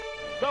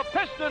The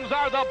Pistons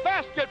are the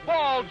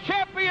basketball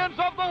champions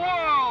of the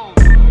world.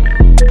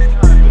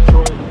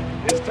 Detroit,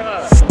 it's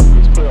time.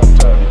 It's playoff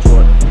time,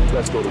 Detroit.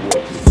 Let's go to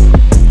work.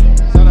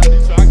 Shout out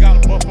Detroit. I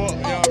got to buff up, you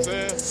know what I'm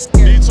saying?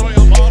 Detroit,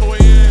 I'm all the way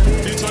in.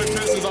 Detroit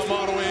Pistons, I'm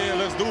all the way in.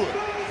 Let's do it.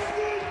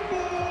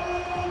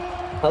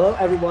 Hello,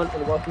 everyone,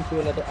 and welcome to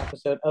another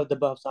episode of the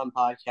Buffs On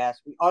Podcast.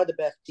 We are the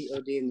best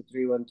POD in the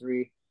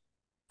 313.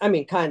 I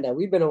mean, kind of.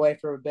 We've been away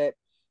for a bit,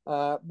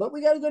 but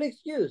we got a good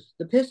excuse.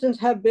 The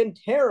Pistons have been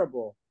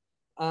terrible.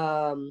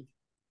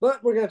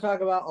 But we're going to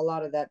talk about a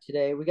lot of that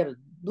today. We got a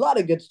lot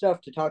of good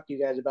stuff to talk to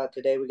you guys about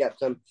today. We got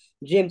some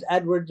James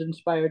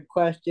Edwards-inspired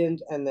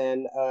questions, and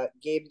then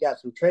Gabe's got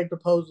some trade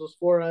proposals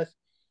for us.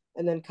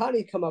 And then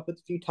Connie's come up with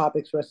a few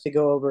topics for us to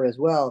go over as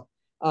well.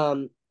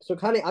 So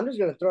Connie, I'm just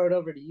gonna throw it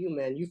over to you,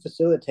 man. You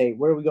facilitate.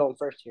 Where are we going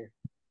first here?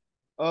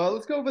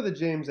 Let's go for the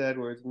James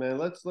Edwards, man.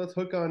 Let's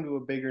hook on to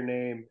a bigger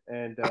name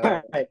and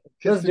All right,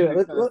 get let's some do it.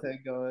 good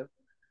content going.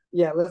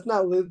 Yeah, let's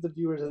not lose the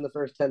viewers in the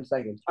first 10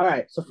 seconds. All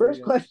right, so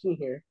first question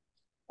here.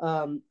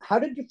 How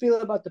did you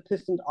feel about the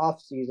Pistons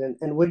offseason,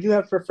 and would you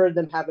have preferred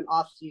them have an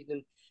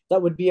offseason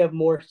that would be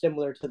more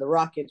similar to the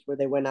Rockets, where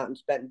they went out and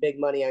spent big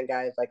money on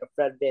guys like a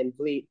Fred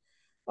VanVleet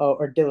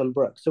or Dylan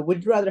Brooks? So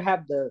would you rather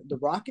have the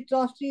Rockets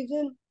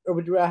offseason, or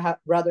would you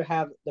rather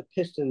have the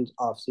Pistons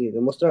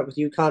offseason? We'll start with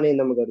you, Connie, and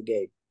then we'll go to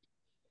Gabe.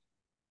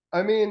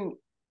 I mean,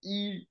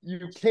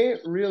 you can't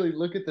really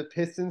look at the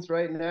Pistons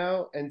right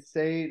now and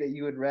say that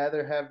you would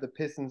rather have the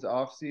Pistons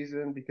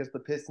offseason, because the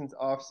Pistons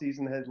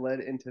offseason has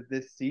led into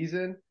this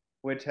season,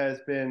 which has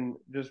been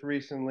just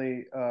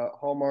recently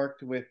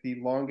hallmarked with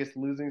the longest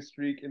losing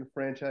streak in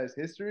franchise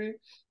history.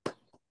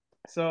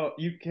 So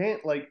I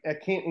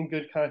can't in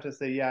good conscience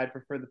say, yeah, I'd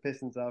prefer the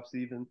Pistons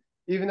offseason.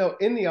 Even though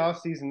in the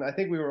offseason, I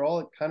think we were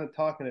all kind of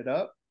talking it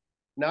up,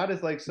 not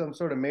as like some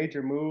sort of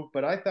major move,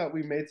 but I thought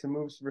we made some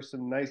moves for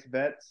some nice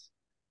vets.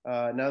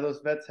 Now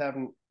those vets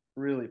haven't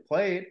really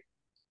played.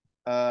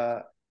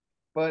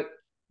 But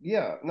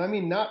yeah, I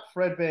mean, not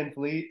Fred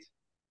VanVleet.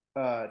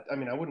 I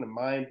mean, I wouldn't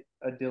mind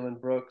a Dylan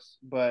Brooks,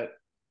 but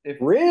if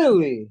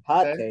Really?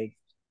 Hot take.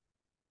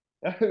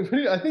 I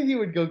think he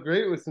would go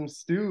great with some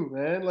stew,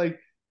 man. Like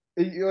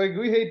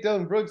we hate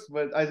Dylan Brooks,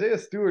 but Isaiah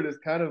Stewart is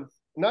kind of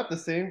not the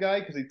same guy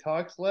because he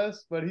talks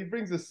less, but he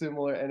brings a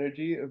similar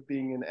energy of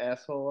being an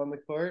asshole on the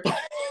court.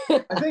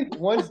 I think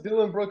once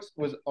Dylan Brooks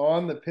was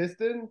on the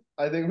Pistons,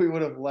 I think we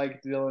would have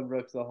liked Dylan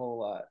Brooks a whole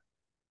lot.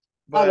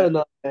 I don't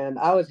know, man.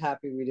 I was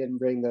happy we didn't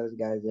bring those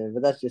guys in,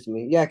 but that's just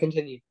me. Yeah,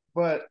 continue.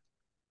 But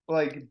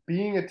like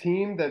being a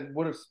team that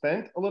would have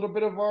spent a little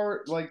bit of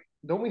our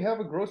don't we have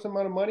a gross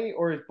amount of money,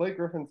 or is Blake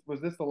Griffin?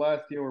 Was this the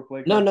last year where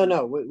Blake?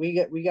 No.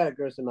 We got a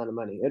gross amount of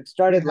money. It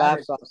started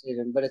last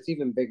offseason, but it's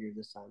even bigger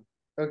this time.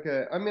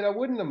 Okay, I mean, I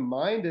wouldn't have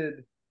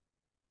minded,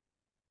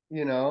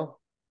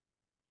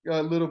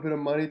 a little bit of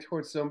money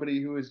towards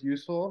somebody who is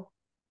useful,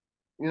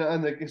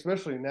 and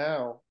especially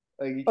now.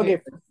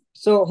 Okay,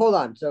 so hold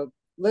on. So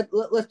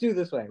let's do it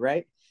this way,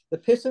 right? The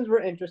Pistons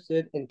were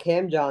interested in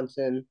Cam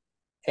Johnson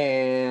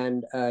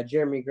and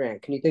Jeremy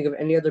Grant. Can you think of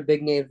any other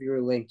big names you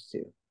were linked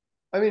to?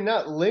 I mean,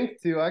 not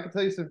linked to. I can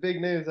tell you some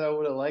big names I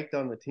would have liked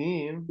on the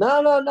team.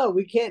 No.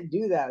 We can't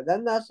do that.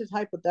 Then that's just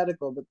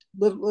hypothetical.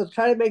 But let's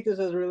try to make this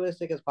as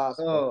realistic as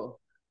possible. Oh,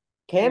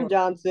 Cam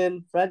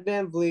Johnson, Fred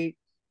VanVleet,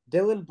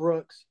 Dylan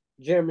Brooks,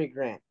 Jeremy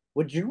Grant.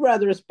 Would you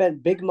rather have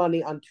spent big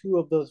money on two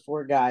of those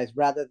four guys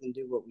rather than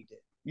do what we did?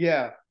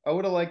 Yeah, I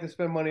would have liked to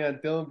spend money on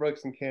Dylan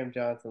Brooks and Cam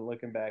Johnson.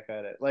 Looking back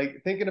at it,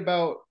 like thinking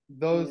about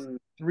those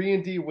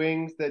 3-and-D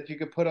wings that you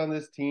could put on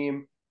this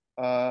team.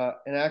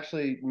 And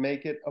actually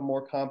make it a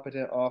more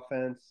competent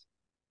offense.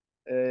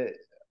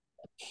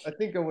 I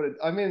think I would have.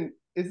 I mean,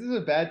 is this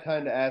a bad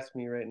time to ask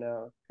me right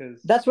now?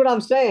 Because that's what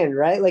I'm saying,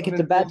 right? Like, it's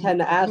a bad time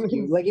to ask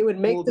you. Like, it would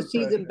make the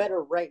season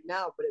better right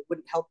now, but it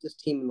wouldn't help this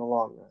team in the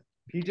long run.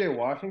 PJ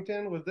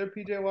Washington? Was there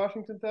PJ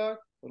Washington talk?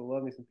 Would have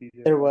loved me some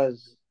PJ. There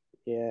was,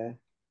 yeah.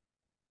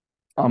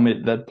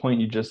 That point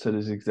you just said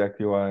is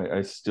exactly why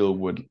I still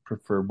would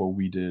prefer what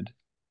we did.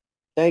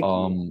 Thank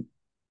you.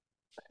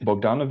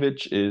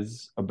 Bogdanovic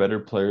is a better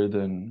player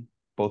than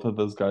both of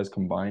those guys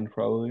combined,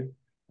 probably.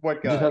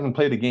 What guy? He just hasn't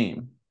played a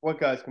game.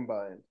 What guys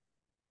combined?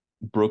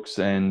 Brooks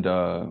and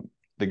the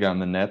guy on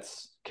the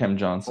Nets, Cam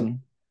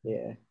Johnson.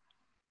 Yeah.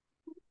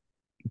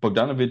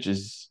 Bogdanovic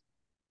is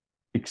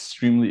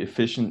extremely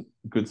efficient,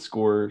 good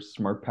scorer,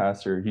 smart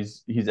passer.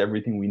 He's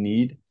everything we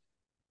need.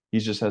 He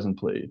just hasn't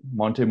played.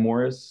 Monte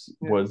Morris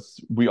was,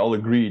 we all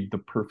agreed, the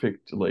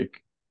perfect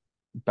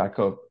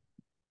backup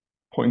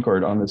point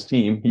guard on this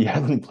team. He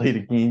hasn't played a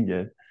game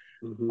yet.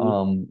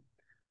 Mm-hmm.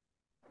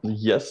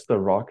 Yes, the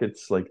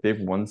Rockets,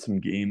 they've won some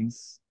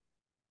games.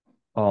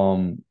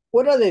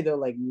 What are they though?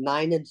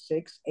 9-6,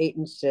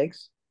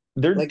 8-6?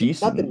 They're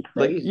decent. Nothing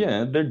crazy.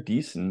 They're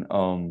decent.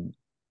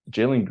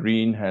 Jalen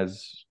Green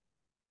has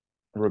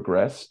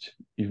regressed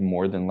even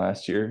more than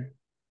last year,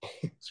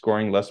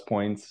 scoring less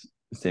points,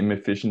 same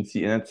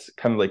efficiency, and that's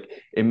kind of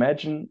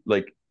imagine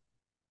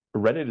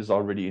Reddit is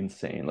already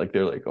insane.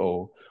 They're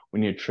oh, we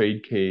need to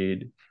trade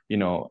Cade.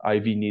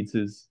 Ivy needs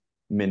his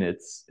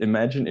minutes.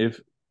 Imagine if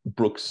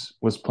Brooks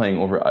was playing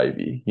over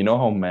Ivy. You know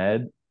how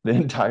mad the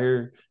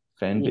entire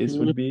fan base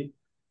Mhm. would be?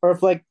 Or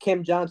if like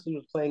Cam Johnson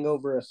was playing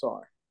over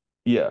Asar.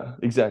 Yeah,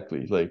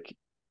 exactly. Like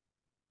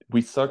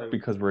we suck Like,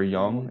 because we're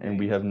young and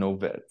we have no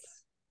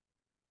vets.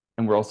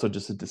 And we're also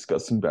just a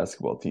disgusting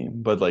basketball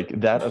team. But like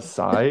that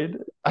aside,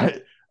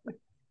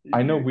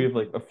 I know we have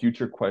like a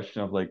future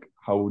question of like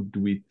how do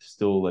we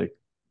still like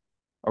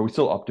are we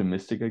still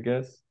optimistic, I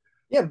guess?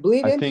 Yeah,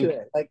 bleed I into think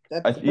it. Like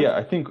that's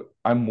I think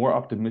I'm more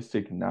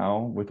optimistic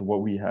now with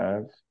what we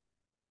have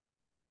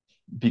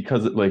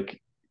because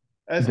like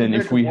as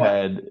compared to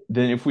what?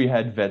 than if we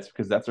had vets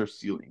because that's our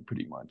ceiling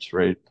pretty much,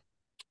 right?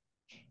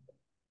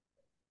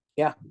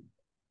 yeah.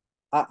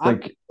 I'm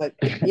Like like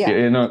yeah.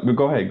 yeah, no,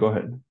 go ahead, go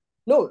ahead.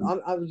 No,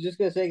 I was just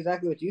gonna say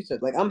exactly what you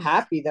said. Like, I'm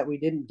happy that we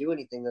didn't do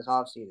anything this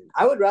offseason.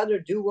 I would rather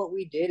do what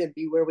we did and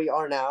be where we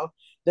are now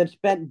than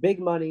spend big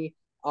money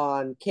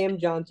on Cam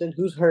Johnson,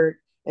 who's hurt,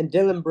 and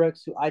Dylan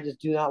Brooks, who I just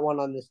do not want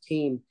on this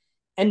team.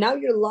 And now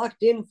you're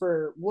locked in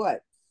for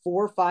what,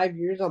 4 or 5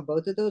 years on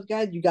both of those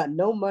guys. You got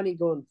no money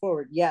going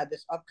forward. Yeah,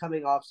 this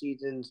upcoming off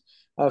season's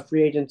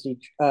free agency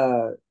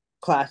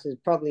class is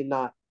probably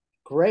not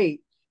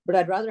great, but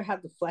I'd rather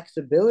have the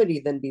flexibility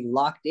than be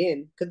locked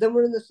in because then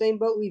we're in the same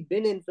boat we've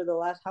been in for the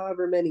last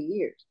however many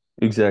years.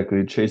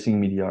 Exactly, chasing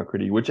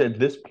mediocrity, which at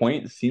this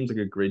point seems like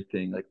a great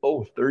thing. Like,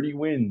 oh, 30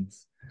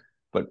 wins.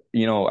 But,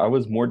 you know, I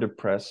was more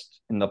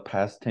depressed in the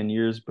past 10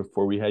 years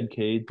before we had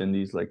Cade than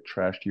these like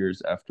trash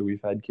years after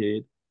we've had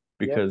Cade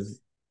Yep. because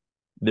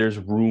there's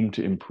room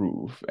to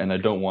improve. And I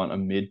don't want a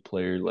mid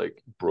player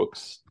like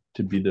Brooks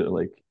to be the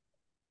like,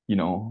 you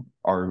know,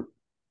 our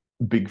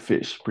big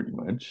fish pretty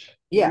much.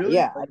 Yeah, Really?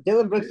 yeah.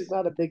 Dylan Brooks is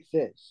not a big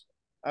fish.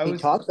 I He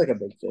was talks like a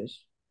big fish.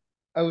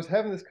 I was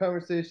having this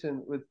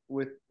conversation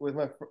with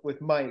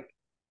Mike,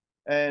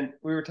 and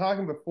we were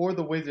talking before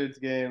the Wizards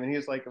game, and he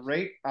was like,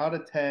 "Rate out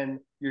of 10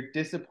 your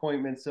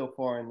disappointment so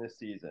far in this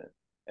season."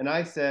 And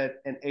I said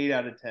an 8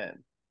 out of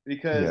 10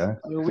 because Yeah.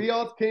 I mean, we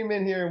all came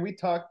in here and we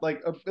talked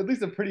like at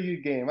least a pretty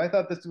good game. I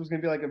thought this was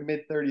going to be like a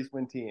mid-30s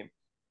win team,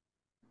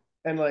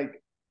 and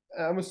like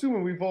I'm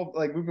assuming we've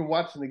been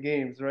watching the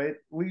games, right?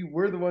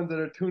 We're the ones that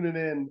are tuning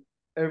in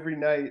every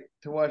night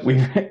to watch We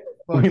us we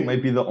fucking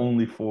might be the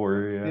only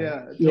four, yeah. yeah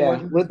to watch Yeah,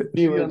 us with the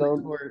be viewers on the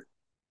on. court.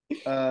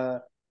 Uh,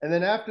 and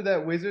then after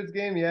that Wizards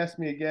game, he asked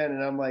me again,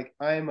 and I'm like,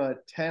 I'm a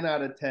 10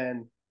 out of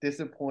 10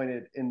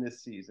 disappointed in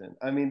this season.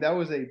 I mean, that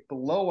was a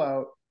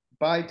blowout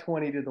by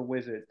 20 to the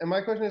Wizards. And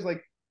my question is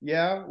like,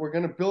 yeah, we're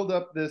gonna build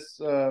up this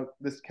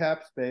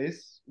cap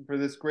space for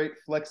this great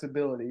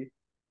flexibility.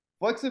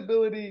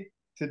 Flexibility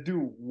to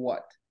do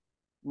what?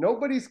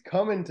 Nobody's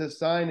coming to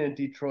sign in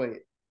Detroit.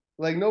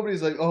 Like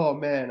nobody's like, oh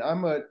man,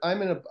 I'm a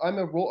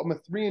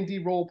 3-and-D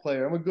role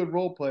player. I'm a good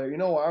role player. You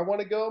know where I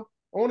want to go?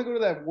 I want to go to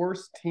that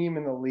worst team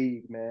in the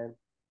league, man.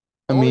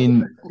 I I want to go to mean,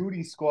 that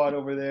booty squad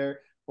over there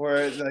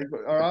where like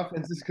our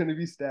offense is going to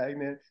be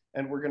stagnant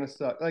and we're going to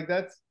suck. Like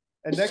that's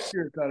and next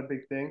year it's not a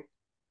big thing.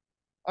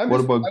 I would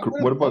what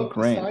have about loved to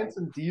Grant? sign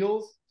some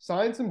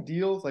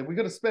deals. Like we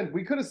could have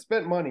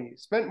spent money,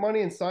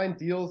 and signed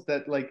deals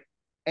that like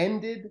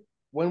ended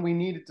when we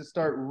needed to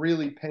start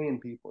really paying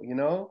people, you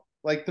know?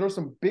 Like throw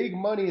some big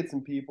money at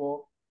some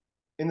people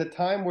in the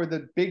time where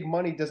the big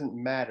money doesn't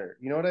matter.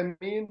 You know what I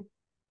mean?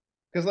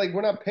 Because like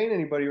we're not paying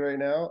anybody right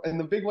now, and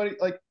the big money,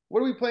 like what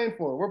are we playing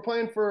for? We're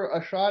playing for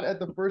a shot at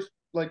the first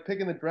like pick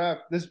in the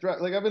draft. This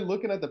draft, like I've been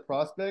looking at the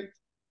prospects,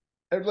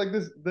 and like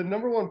this, the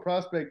number one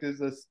prospect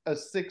is a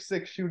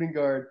 6'6" shooting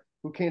guard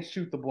who can't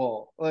shoot the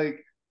ball. Like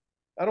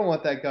I don't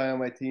want that guy on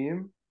my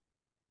team.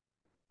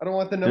 I don't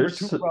want the number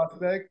two There's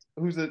prospect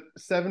who's a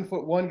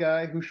 7'1"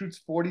 guy who shoots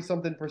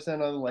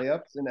 40-something% on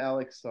layups in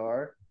Alex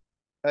Starr.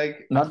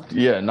 Like not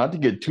to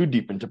get too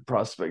deep into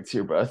prospects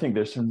here, but I think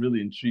there's some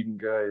really intriguing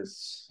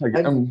guys. Like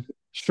I I'm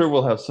sure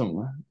we'll have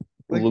some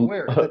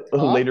where at the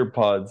top later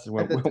pods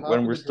at the top when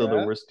of we're the still the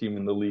draft. worst team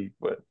in the league.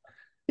 But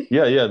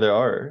yeah, there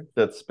are.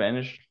 That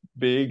Spanish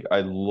big,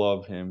 I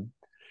love him.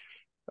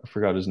 I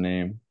forgot his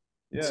name.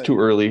 It's Yeah, too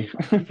early.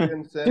 Jim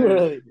too Sanders.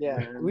 early.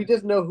 Yeah, we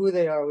just know who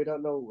they are. We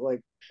don't know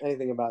like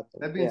anything about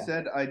them. That being Yeah.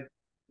 said, okay,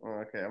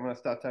 I'm gonna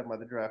stop talking about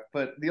the draft.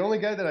 But the only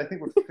guy that I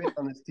think would fit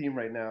on this team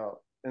right now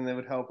and that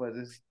would help us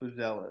is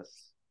Buzelis.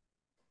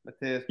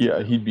 Mateus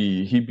Yeah,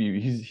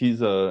 Buzelis.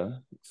 he's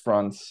a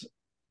Franz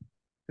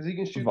Because he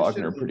can shoot the shit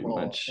Wagner out of the pretty ball,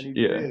 much. and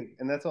he's Yeah. big,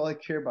 and that's all I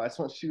care about. I just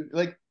want to shoot.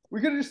 Like we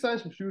could have just signed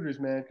some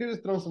shooters, man. Could have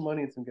just thrown some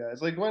money at some guys.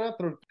 Like why not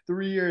throw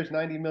 3 years,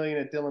 90 million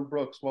at Dylan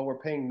Brooks while we're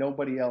paying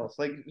nobody else?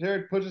 Like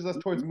Jared pushes us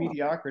towards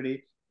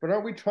mediocrity, but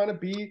aren't we trying to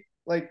be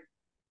like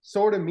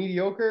sort of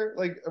mediocre?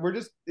 Like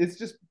it's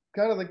just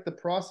kind of like the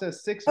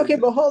process Sixers. Okay,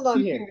 but hold on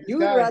here. Teaching these You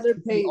would guys rather to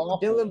be pay awful.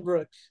 Dylan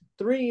Brooks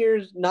 3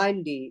 years,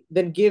 90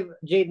 than give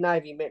Jaden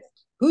Ivey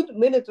minutes. Whose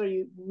minutes are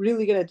you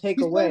really going to take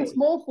He's away? playing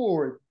small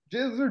forward.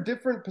 Those are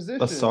different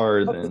positions.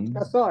 Asar then.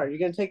 Asar, you're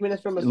going to take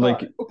minutes from Asar.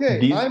 Like Okay,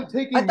 these I'm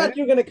taking I thought minutes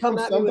you were going to come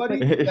from at me with like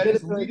somebody that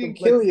is minutes from leading. Like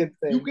Killian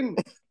you thing.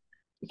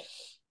 can.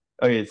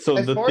 Okay, so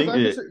As the far as thing I'm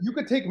is, concerned, you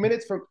could take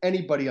minutes from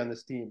anybody on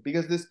this team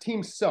because this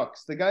team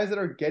sucks. The guys that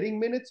are getting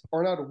minutes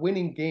are not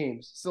winning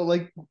games. So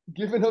like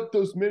giving up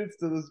those minutes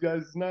to those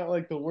guys is not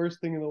like the worst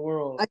thing in the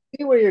world. I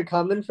see where you're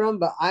coming from,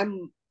 but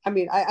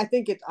I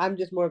think I'm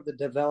just more of the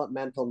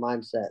developmental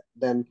mindset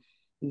than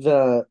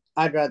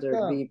I'd rather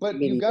Yeah, be but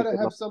you got to mediocre.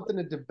 have something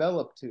to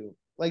develop to.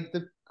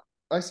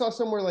 I saw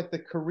somewhere like the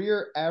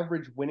career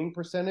average winning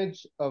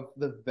percentage of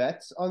the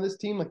vets on this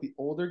team, like the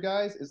older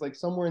guys, is like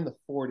somewhere in the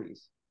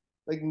 40s.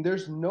 Like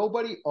there's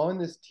nobody on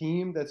this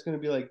team that's going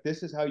to be like,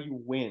 this is how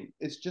you win.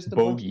 It's just a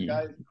bunch of Bogey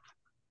guys.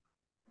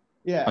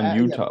 Yeah, on yeah,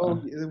 Utah.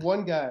 Bogey,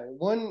 one guy,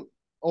 one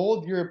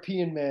old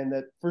European man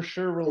that for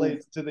sure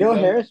relates to the Joe young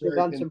Harris was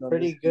on Americans some on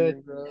this pretty good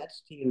team, bro.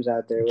 Nets teams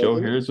out there, Joe wasn't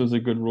he? Harris was a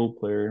good role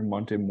player.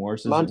 Monte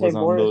Morris Monte was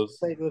on Morris those.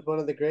 played with one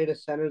of the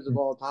greatest centers of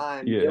all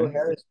time. Joe Yeah,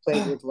 Harris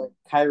played with like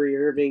Kyrie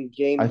Irving,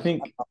 I James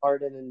think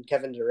Harden, and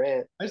Kevin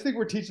Durant. I just think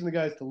we're teaching the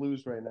guys to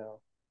lose right now.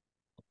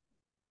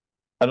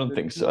 I don't They're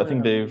think just so. I learning think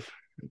how to lose. they've.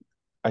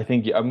 I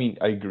think yeah, I mean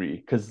I agree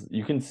because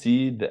you can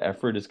see the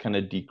effort is kind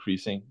of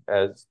decreasing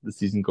as the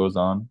season goes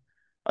on.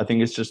 I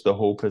think it's just the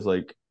hope is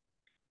like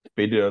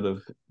faded out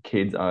of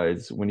Cade's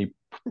eyes when he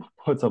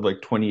puts up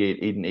like 28,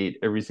 8 and 8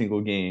 every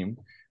single game,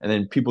 and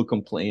then people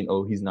complain,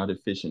 "Oh, he's not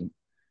efficient.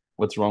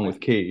 What's wrong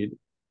with Cade?"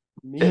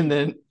 And Me.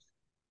 then,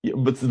 yeah,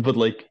 but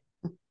like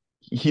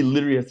he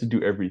literally has to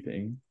do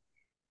everything.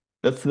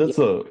 Yeah, That's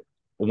a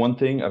one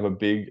thing. I have a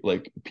big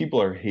like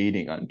people are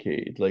hating on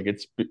Cade. Like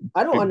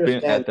I don't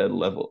been understand. at that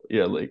level.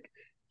 Yeah, like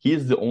he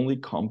is the only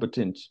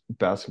competent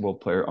basketball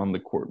player on the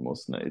court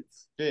most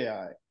nights.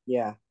 JI.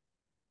 Yeah,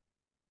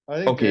 I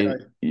think Okay,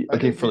 JI. I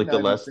okay, think for like the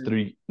JI's last been.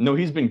 three. No,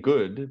 he's been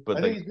good, I but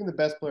think like he's been the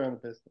best player on the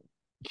Pistons.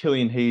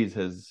 Killian Hayes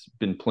has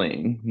been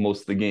playing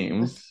most of the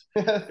games.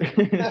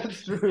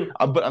 That's true.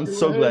 But I'm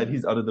so glad Hey,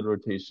 he's out of the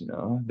rotation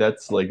now.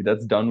 That's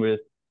done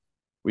with.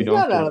 We he's don't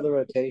have not out to. of the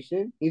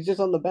rotation. He's just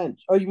on the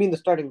bench. Oh, you mean the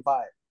starting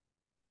five?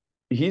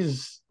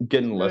 He's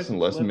getting less and Francis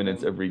less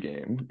minutes slipping. every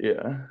game.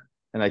 Yeah.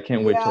 And I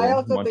can't wait Yeah, I till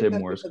also Monte think that's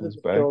Morris because of comes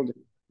the back. shoulder.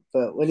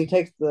 But when he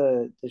takes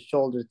the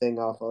shoulder thing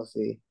off, I'll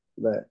see.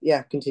 But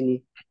yeah,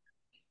 continue.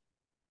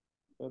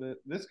 But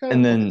this kind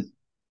And of plays. then,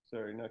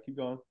 Sorry, no, keep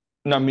going.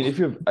 no, I mean, if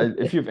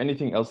you have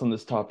anything else on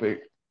this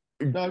topic,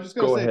 No, I was just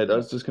gonna go say ahead. I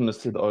was just gonna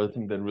say the other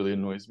thing that really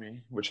annoys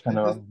me, which kind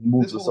this of this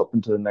moves us whole up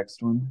into the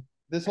next one.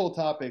 this whole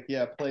topic,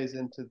 yeah, plays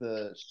into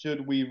the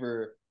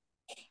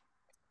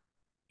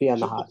Be on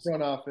the should the hot seat.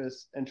 front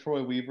office and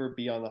Troy Weaver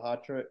be on the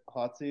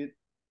hot seat?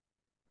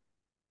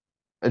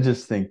 I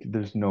just think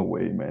there's no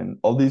way, man.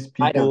 All these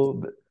I don't.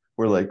 people that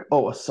were like,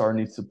 "Oh, Asar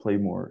needs to play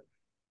more.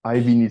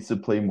 Ivy needs to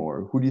play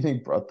more." Who do you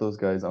think brought those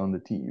guys on the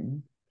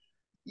team?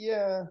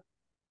 Yeah,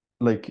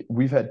 Like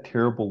we've had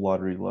terrible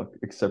lottery luck,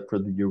 except for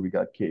the year we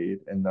got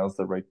Cade, and that was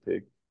the right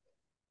pick.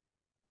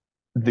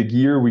 The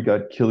year we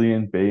got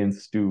Killian, Bay, and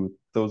Stu,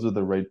 those are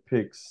the right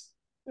picks.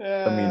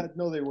 I yeah, mean,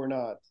 no, they were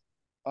not.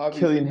 Obviously,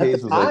 Killian At the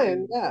Hayes was like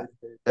time, yeah.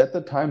 at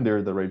the time they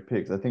were the right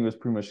picks. I think it was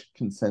pretty much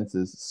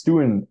consensus. Stu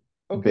and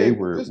Okay, Bay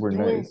but just were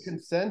doing nice.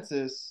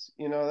 consensus,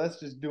 that's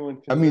just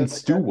doing I mean,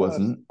 consensus. Like Stu that's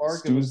not a wasn't.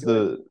 spark of a Stu's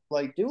good. the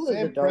Like Stu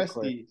was a dark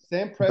horse.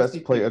 Sam best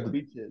Presti player. takes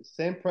reaches.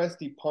 Sam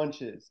Presti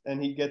punches,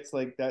 and he gets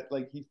like that.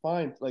 Like he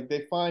finds, like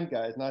they find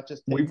guys, not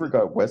just take Weaver it.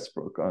 got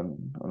Westbrook on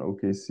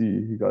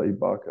OKC. He got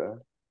Ibaka.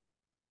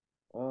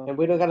 And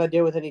we don't got to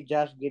deal with any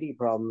Josh Giddey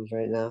problems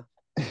right now.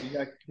 You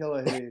got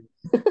Killer Hayes,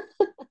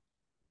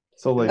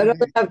 So I'd like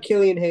rather have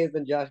Killian Hayes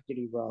than Josh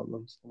Giddey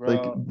problems.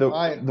 like bro. the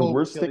I the hope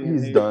worst thing Killian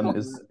he's Hayes done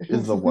does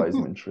is the it.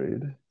 Wiseman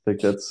trade. Like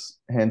that's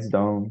hands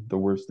down the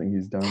worst thing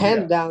he's done.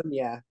 Hands down,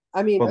 yeah.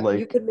 I mean, But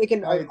you could like make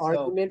an By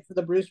itself. argument for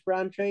the Bruce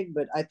Brown trade,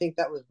 but I think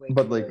that was way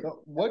but too like early.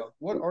 No,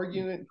 what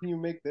argument can you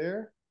make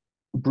there?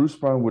 Bruce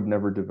Brown would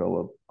never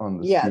develop on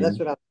this Yeah, that's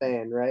team. what I'm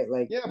saying, right?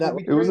 Like Yeah, but that.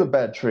 we It was a traded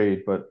bad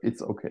trade, but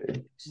it's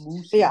okay.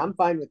 Moose. Yeah, I'm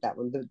fine with that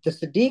one. The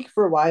Sadiq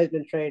for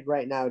Wiseman trade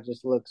right now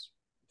just looks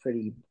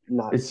pretty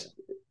not. It's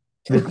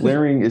the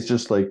glaring is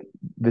just like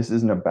this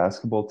isn't a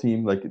basketball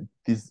team. Like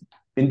these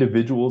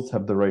individuals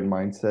have the right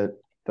mindset.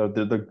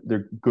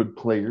 They're good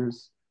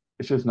players.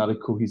 It's just not a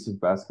cohesive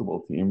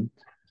basketball team.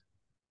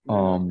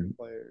 They're not good Um,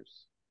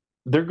 players.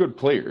 they're good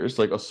players.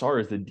 Like Asar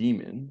is a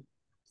demon.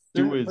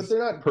 Stu But is they're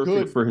not perfect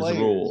good for his players.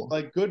 role.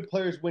 Like good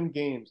players win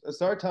games.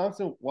 Asar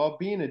Thompson, while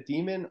being a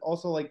demon,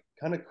 also like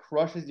kind of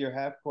crushes your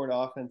half court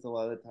offense a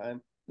lot of the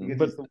time because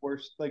But he's the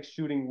worst like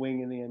shooting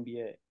wing in the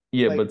NBA.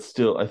 yeah, Like but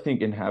still, I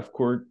think in half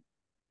court,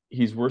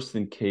 he's worse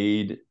than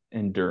Cade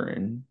and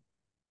Duran.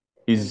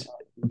 and He's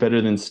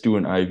better than Stu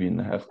and Ivy in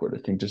the half court. I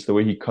think just the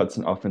way he cuts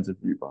an offensive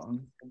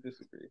rebound. I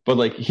disagree. But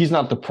like he's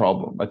not the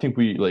problem. I think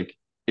we like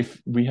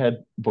if we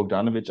had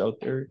Bogdanovich out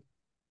there,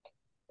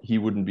 he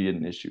wouldn't be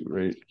an issue,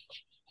 right?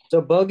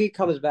 So Bogey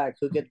comes back,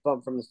 who gets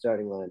bumped from the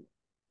starting line,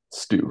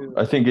 Stu.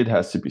 I think it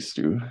has to be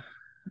Stu.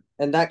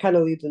 and that kind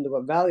of leads into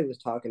what Valley was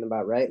talking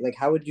about, right? Like,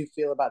 how would you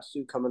feel about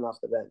Stu coming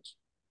off the bench?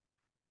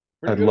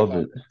 Pretty I'd good love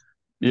about it.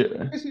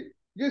 Yeah.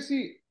 You guys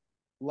see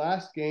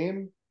last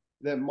game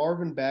that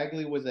Marvin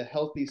Bagley was a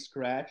healthy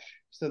scratch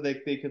so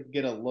that they could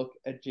get a look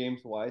at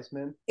James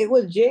Wiseman. It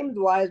was James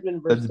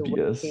Wiseman That's versus the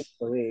worst team BS.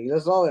 in the league.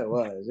 That's all it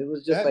was. It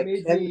was just That like,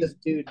 made can me this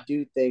dude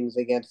do things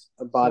against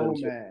a so bottom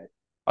two? mad.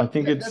 I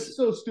think Yeah, it's that's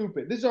so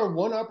stupid. This is our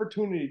one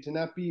opportunity to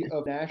not be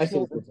a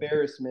national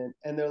embarrassment,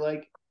 and they're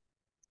like,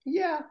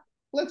 "Yeah,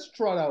 let's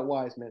trot out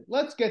Wiseman.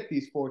 Let's get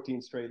these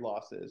 14 straight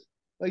losses."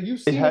 Like you've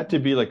it seen had to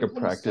be like a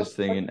Oklahoma practice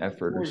thing and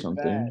effort or is bad.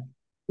 something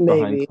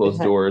behind Maybe.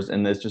 closed doors,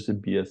 and that's just a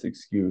BS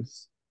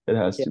excuse. It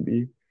has Yeah. to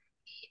be.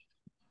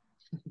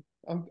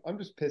 I'm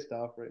just pissed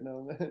off right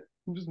now, man.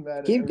 I'm just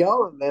mad. Keep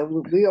going, man.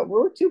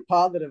 We're too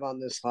positive on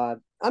this pod.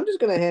 I'm just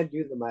gonna hand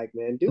you the mic,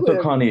 man. Do So, whatever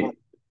you Connie, want.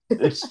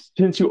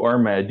 since you are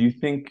mad, do you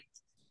think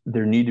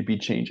there need to be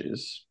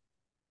changes?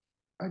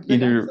 I just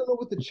Either don't know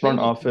what the front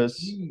changes would office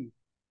be.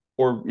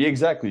 or yeah,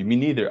 exactly. Me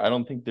neither. I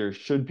don't think there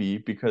should be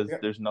because Yeah.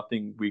 there's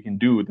nothing we can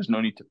do. There's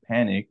no need to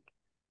panic.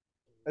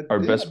 Our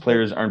Yeah, best but-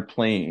 players aren't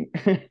playing.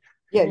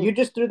 Yeah, you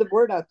just threw the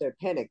word out there.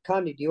 Panic.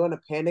 Connie, do you want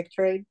a panic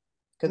trade?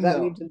 Because that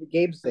No. leads into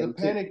Gabe's The thing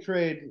too. panic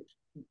trade,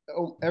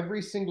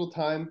 every single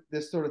time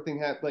this sort of thing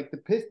happens, like the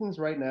Pistons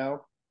right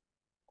now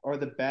are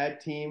the bad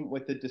team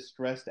with the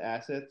distressed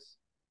assets.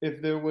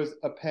 If there was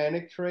a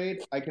panic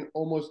trade, I can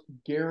almost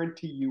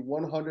guarantee you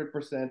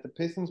 100% the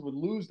Pistons would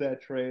lose that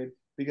trade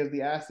because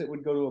the asset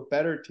would go to a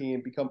better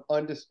team, become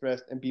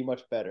undistressed, and be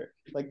much better.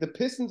 Like the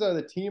Pistons are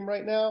the team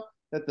right now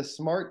that the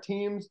smart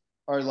teams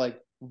are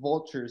like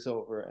vultures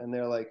over, and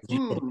they're like,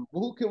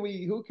 who can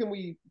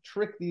we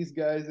trick these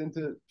guys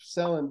into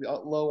selling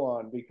low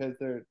on because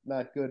they're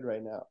not good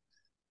right now.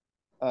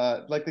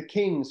 Like the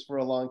Kings for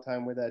a long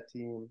time were that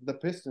team. The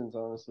Pistons,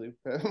 honestly,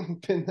 have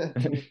been that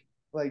team.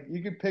 Like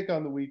you could pick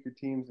on the weaker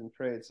teams in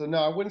trades. So no,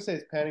 I wouldn't say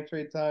it's panic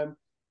trade time.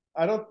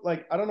 I don't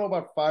know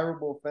about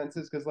fireable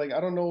offenses because like I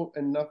don't know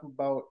enough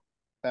about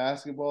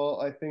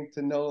basketball, I think,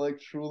 to know like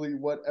truly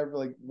what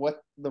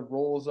the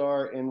roles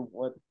are and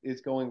what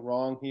is going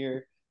wrong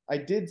here. I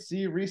did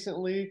see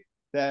recently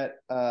that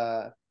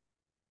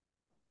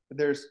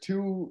there's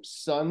two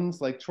sons,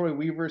 like Troy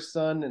Weaver's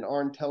son and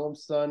Arn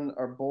Tellem's son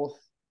are both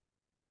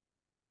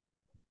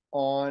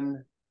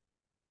on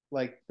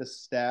like the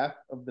staff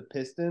of the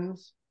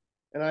Pistons,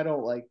 and I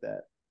don't like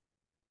that.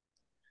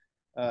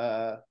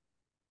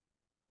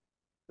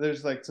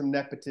 There's like some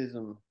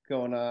nepotism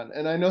going on,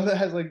 and I know that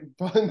has like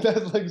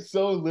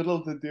so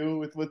little to do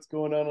with what's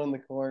going on the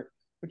court.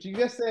 But you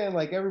guys saying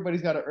like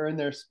everybody's got to earn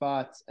their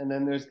spots, and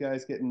then there's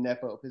guys getting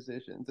nepo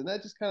positions, and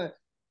that just kind of,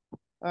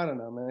 I don't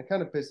know, man. It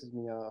kind of pisses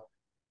me off.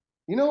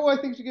 You know who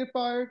I think should get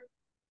fired?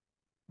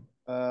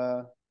 Who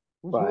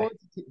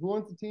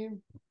owns the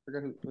team? I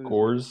forgot who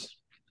Gores.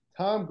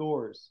 Tom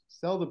Gores.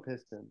 Sell the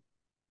Pistons.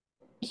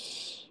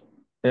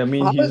 I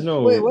mean,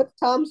 Wait, what's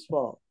Tom's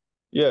fault?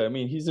 Yeah, I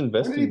mean, he's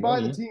investing. When did he buy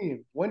money. the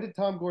team? When did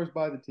Tom Gores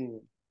buy the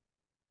team?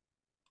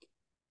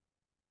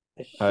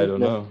 I don't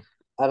know.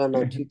 I don't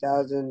know,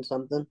 2000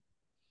 something.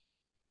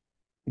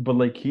 But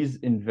like he's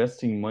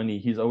investing money.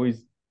 He's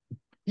always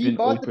He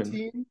bought open. the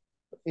team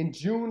in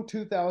June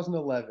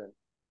 2011.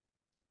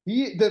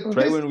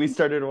 When we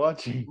started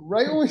watching.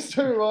 Right when we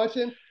started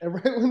watching, and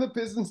right when the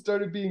Pistons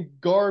started being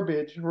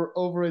garbage for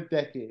over a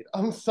decade.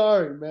 I'm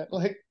sorry, man.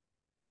 Like,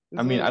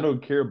 I mean, I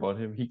don't care about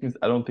him.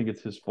 I don't think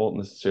it's his fault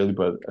necessarily,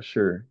 but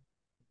sure.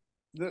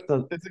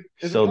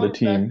 It's sell a the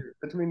team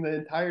between the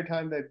entire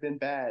time they've been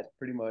bad,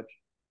 pretty much,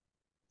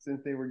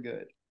 since they were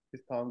good.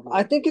 Is Tom Gores.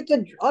 I think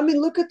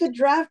look at the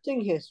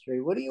drafting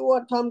history. What do you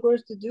want Tom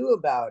Gores to do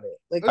about it?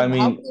 Like, I mean,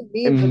 how many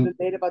memes have been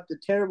made about the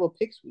terrible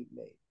picks we've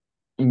made?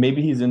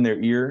 Maybe he's in their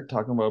ear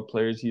talking about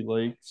players he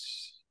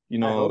likes. You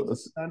know,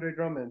 Andre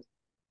Drummond.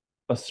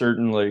 A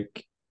certain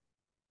like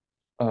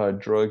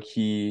drug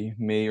he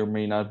may or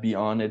may not be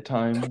on at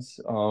times.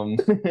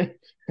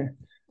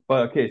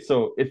 But okay,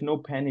 so if no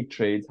panic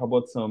trades, how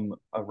about some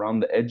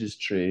around the edges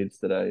trades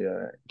that I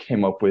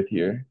came up with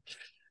here?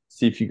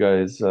 See if you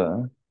guys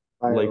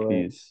like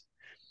these.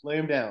 Lay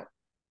him down.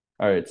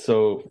 All right,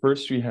 so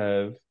first we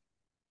have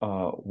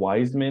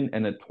Wiseman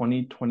and a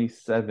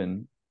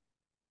 2027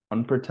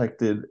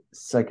 unprotected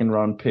second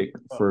round pick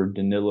for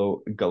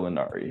Danilo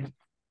Gallinari.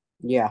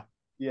 Yeah.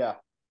 Yeah.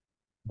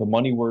 The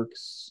money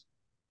works.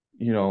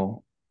 You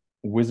know,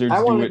 Wizards I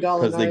do want it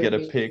because they get a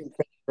Gallinari pick.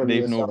 from They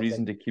have the no Celtics.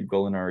 reason to keep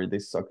Gallinari. They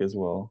suck as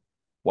well.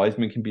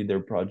 Wiseman can be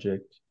their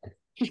project.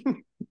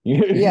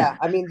 Yeah,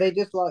 I mean, they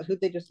just lost. Who'd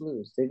they just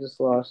lose? They just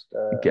lost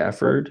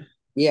Gafford.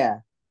 Yeah.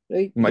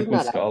 Mike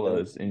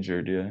Muscala is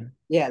injured, yeah.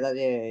 Yeah,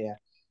 yeah.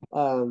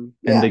 And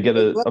they get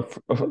a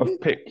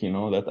pick, you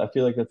know. That I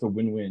feel like that's a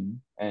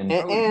win-win. And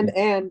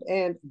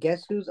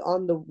guess who's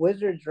on the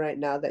Wizards right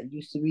now that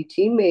used to be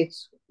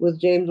teammates with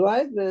James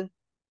Wiseman?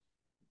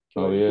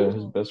 Oh yeah,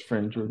 his best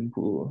friend Jordan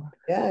Poole.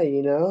 Yeah,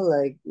 you know,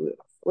 like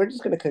we're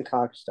just gonna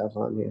concoct stuff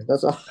on here.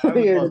 That's all.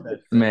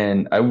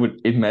 Man, I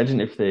would imagine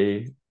if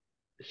they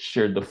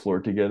shared the floor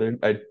together,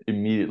 I'd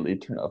immediately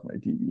turn off my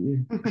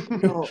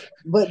TV. No,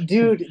 but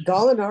dude,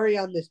 Gallinari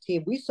on this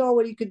team, we saw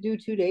what he could do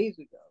 2 days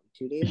ago.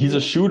 He's a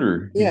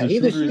shooter. Yeah,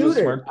 he's a shooter. He's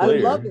a smart player.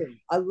 I love him.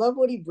 I love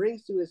what he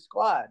brings to his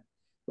squad.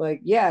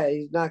 Like, yeah,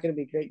 he's not going to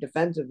be great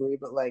defensively,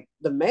 but like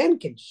the man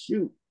can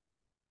shoot.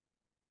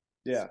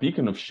 Yeah.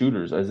 Speaking of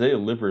shooters, Isaiah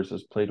Livers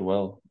has played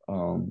well.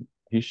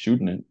 He's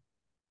shooting it.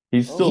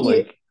 He's Oh, still He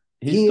like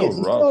he's he still is.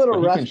 He's still a rough, little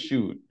but he can rusty.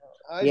 shoot.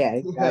 Yeah, yeah.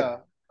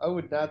 exactly. I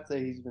would not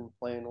say he's been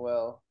playing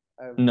well.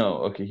 I No,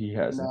 okay, he would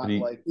hasn't, but not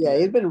like. Yeah, Yeah,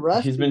 he's been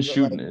he's been rusty, but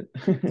shooting like it.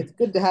 it's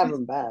good to have he's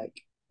him back.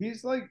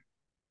 he's like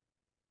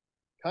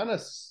kind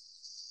of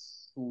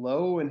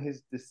slow in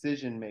his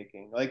decision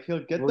making. Like he'll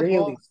get the ball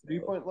Really at the three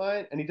slow. point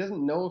line and he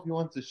doesn't know if he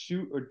wants to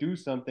shoot or do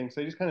something.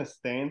 So he just kind of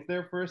stands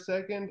there for a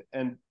second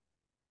and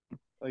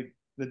like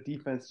the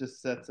defense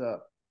just sets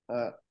up.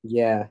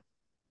 Yeah.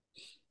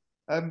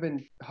 I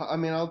mean,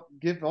 I'll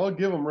give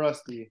him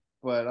Rusty,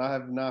 but I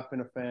have not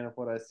been a fan of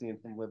what I've seen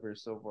from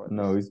Livers so far this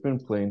No, season. he's been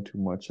playing too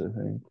much, I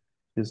think.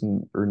 He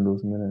hasn't earned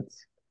those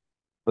minutes.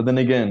 But then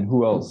again,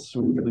 who else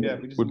Yeah,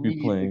 we just would be need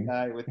the playing?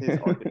 guy with his I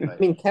archetype.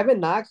 mean, Kevin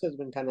Knox has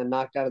been kind of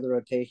knocked out of the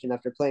rotation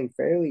after playing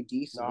fairly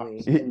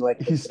decently Knox. in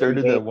like He his three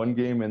started that games. one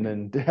game and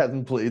then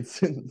hasn't played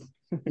since.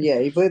 Yeah,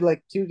 he played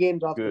like 2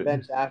 games off the Good.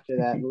 bench after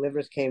that, and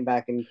Livers came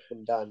back and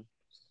been done.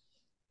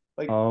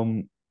 Like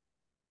Um,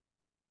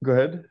 go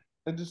ahead.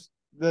 I just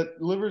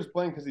that Livers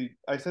playing because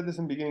I said this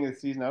in the beginning of the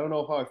season. I don't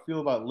know how I feel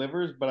about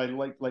Livers, but I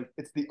like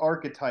it's the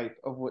archetype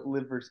of what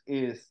Livers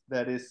is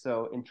that is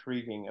so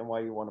intriguing and why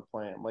you want to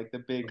play him. Like the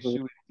big Mhm.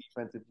 shooting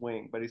defensive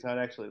wing, but he's not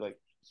actually like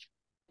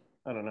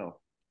I don't know,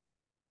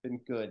 been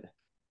good.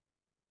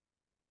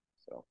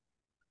 So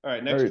all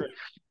right, All next right. trade.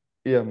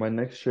 Yeah, my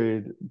next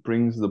trade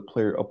brings the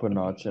player up a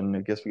notch, and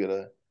I guess we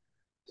gotta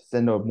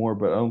send out more,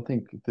 but I don't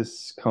think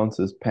this counts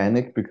as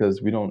panic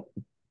because we don't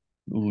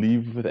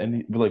leave with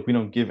any, like, we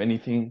don't give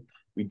anything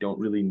we don't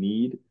really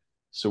need.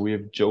 So we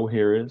have Joe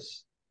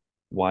Harris,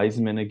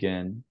 Wiseman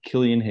again,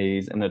 Killian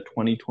Hayes, and a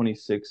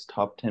 2026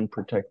 top 10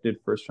 protected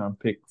first round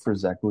pick for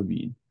Zach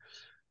LaVine.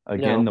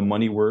 Again, No, the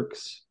money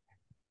works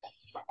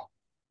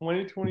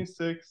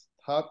 2026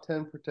 top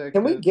 10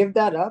 can we protected. give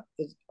that up?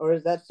 Or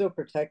is that still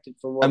protected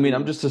from I what mean, we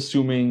I'm want? just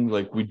assuming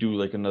like we do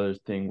like another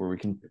thing where we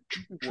can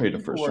Well, trade a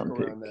you can first work round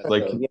pick. around that.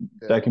 Like Okay, yeah,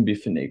 Yeah. that can be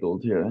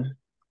finagled, yeah.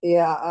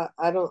 yeah.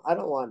 I don't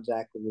want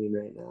Zach LaVine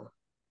right now.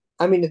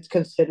 I mean, it's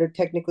considered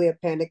technically a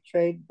panic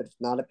trade, but it's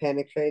not a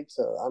panic trade,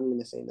 so I'm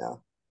gonna say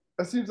no.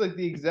 That seems like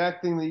the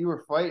exact thing that you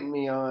were fighting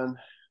me on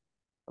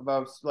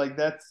about. Like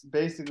that's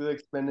basically like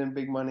spending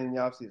big money in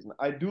the offseason.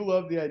 I do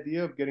love the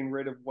idea of getting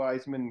rid of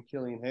Wiseman and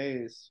Killian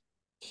Hayes.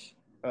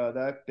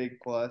 That big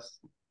plus.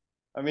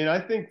 I mean, I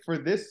think for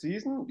this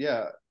season,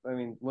 yeah. I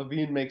mean,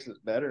 Levine makes us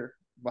better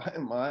by a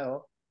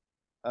mile.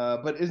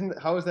 But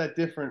isn't how is that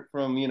different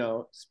from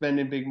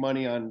spending big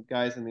money on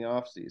guys in the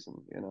off season?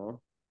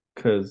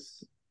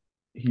 Because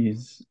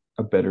he's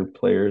a better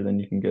player than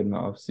you can get in the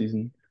off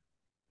season.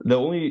 The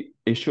only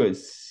issue I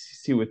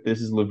see with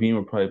this is Levine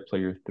would probably play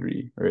your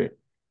three, right?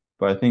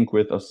 But I think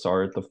with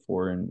Asar at the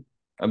four, and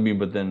I mean,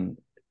 but then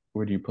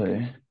where do you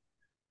play?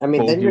 I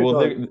mean, then Bogey. you're Well,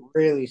 going there,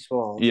 really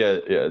small. yeah,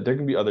 there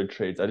can be other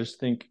trades. I just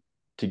think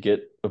to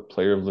get a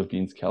player of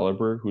Levine's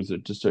caliber, who's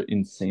just an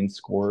insane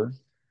scorer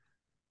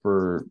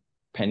for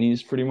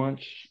pennies, pretty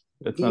much.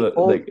 It's not The a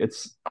only like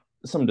it's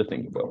something to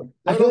think about.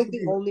 That I would feel like also the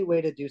be only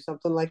way to do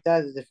something like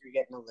that is if you're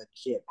getting a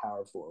legit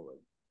power forward,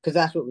 because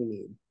that's what we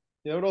need.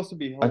 that would also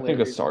be I think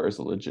hilarious. Asar is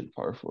a legit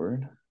power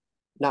forward.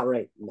 Not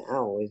right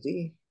now, is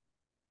he?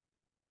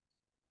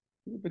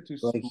 A bit too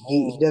Like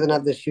he small. doesn't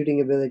have the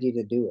shooting ability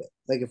to do it.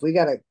 Like if we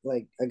got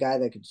a guy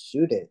that could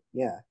shoot it,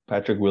 yeah.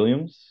 Patrick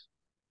Williams?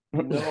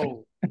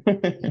 No,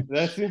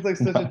 that seems like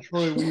such a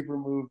Troy Weaver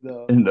move,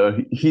 though. No,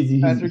 Patrick he's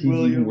even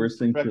Williams worse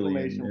than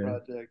reclamation Killian.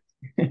 project.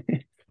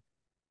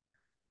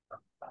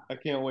 I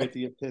can't wait to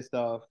get pissed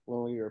off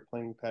when we are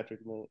playing Patrick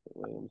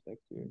Williams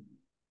next year.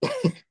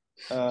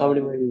 How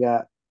many more you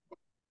got?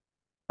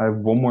 I have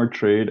one more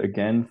trade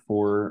again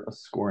for a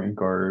scoring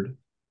guard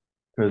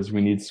because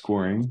we need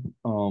scoring.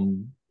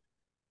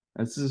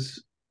 This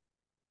is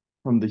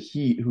from the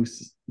Heat, who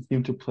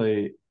seem to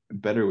play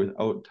better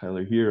without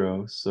Tyler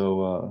Hero.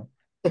 So,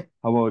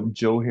 how about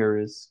Joe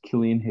Harris,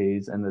 Killian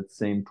Hayes, and that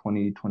same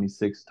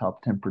 2026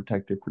 top 10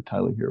 protector for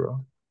Tyler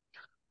Hero?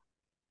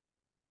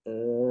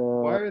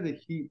 Why Uh, are the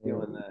Heat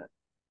doing that?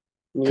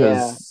 yeah,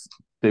 Because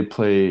they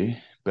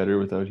play better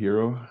without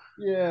Hero.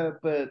 Yeah,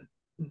 but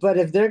but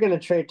if they're gonna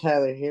trade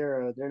Tyler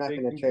Hero, they're not they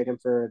gonna can trade him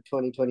for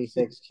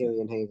 2026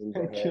 Killian Hayes and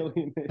Joe Harris.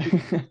 Killian Hayes.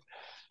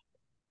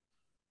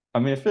 I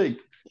mean, I feel like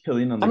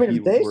Killian on I the mean, Heat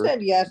if would they work.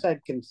 said yes,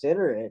 I'd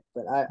consider it,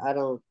 but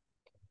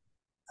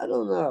I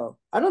don't know.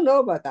 I don't know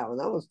about that one.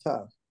 That was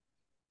tough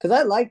because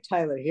I like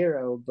Tyler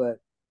Hero, but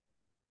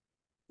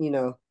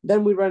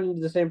then we run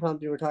into the same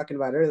problems we were talking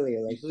about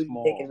earlier. Like He's who you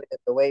taking small.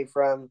 minutes away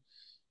from?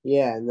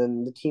 Yeah, and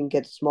then the team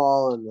gets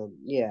small, and then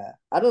yeah,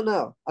 I don't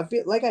know. I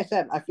feel like I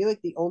said, I feel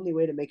like the only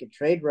way to make a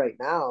trade right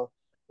now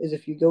is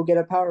if you go get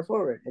a power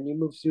forward and you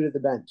move Sue to the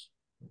bench.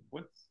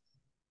 What's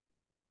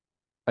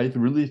I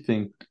really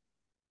think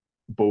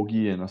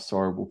Bogey and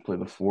Asar will play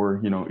the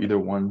four, either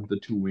one, the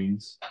two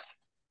wings.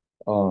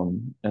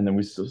 And then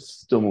we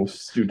still move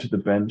Stu to the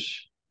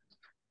bench.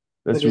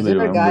 Like, That's is really there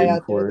what a I'm guy waiting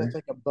out there for. that's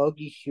like a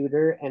bogey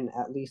shooter and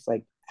at least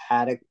like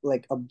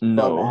above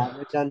No,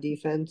 average on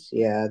defense?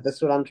 Yeah,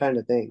 that's what I'm trying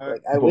to think. All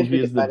right. Like I wish we Bogey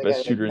could is the find a guy best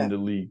like shooter in that. the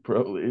league,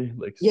 probably.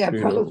 Like Yeah,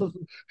 straight up.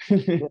 probably.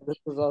 Yeah, this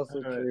is also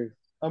All right. true.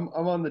 I'm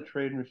on the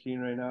trade machine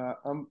right now.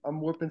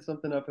 I'm whipping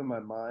something up in my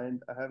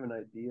mind. I have an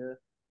idea.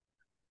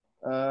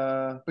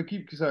 But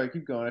keep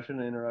going. I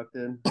shouldn't have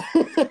interrupted.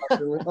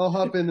 I'll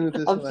hop in with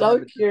this I'm when I have so a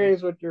chance.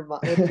 curious what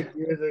the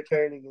gears are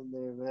turning in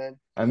there, man.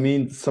 I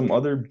mean, some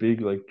other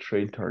big like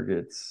trade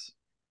targets.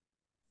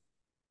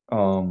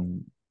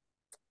 Um,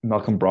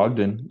 Malcolm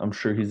Brogdon, I'm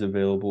sure he's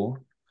available.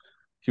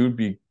 He would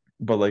be,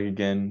 but like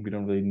again, we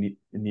don't really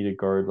need a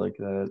guard like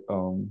that.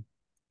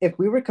 If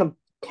we were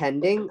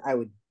contending, I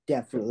would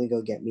definitely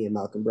go get me a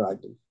Malcolm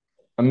Brogdon.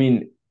 I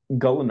mean,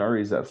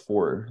 Gallinari's at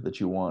four that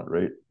you want,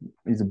 right?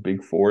 He's a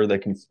big four that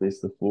can space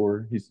the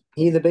floor. He's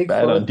a big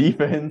Bad on four.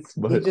 defense,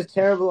 He's but just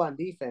terrible on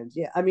defense.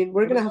 Yeah, I mean,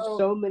 we're What gonna have about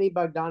so many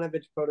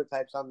Bogdanovich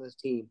prototypes on this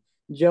team.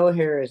 Joe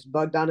Harris,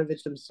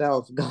 Bogdanovich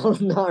himself,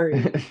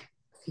 Gallinari.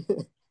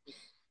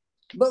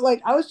 But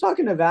like I was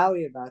talking to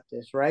Valley about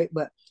this, right?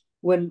 But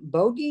when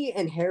Bogey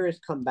and Harris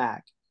come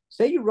back,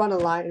 say you run a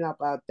lineup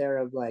out there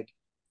of like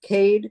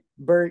Cade,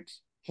 Burks,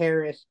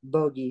 Harris,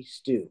 Bogey,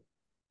 Stu.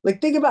 Like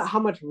think about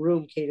how much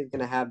room Cade is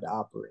gonna have to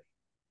operate.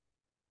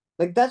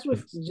 Like that's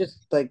what's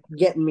just like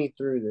getting me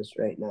through this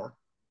right now.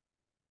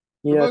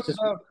 You what know,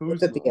 about Kyle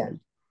it's at the Kuzma? end.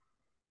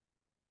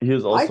 he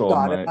was I also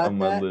on thought my about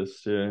that.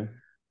 list. Yeah,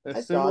 A I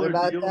thought similar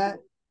about deal that.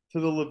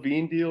 to the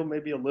Levine deal,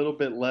 maybe a little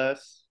bit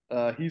less.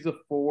 He's a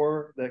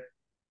 3-4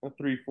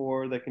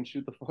 that can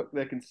shoot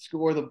that can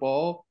score the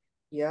ball.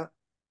 Yeah.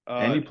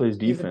 and he plays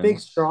He's a big,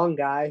 defense. strong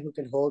guy who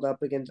can hold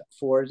up against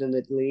fours in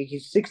the league.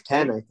 He's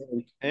 6'10", And I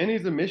think. and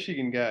he's a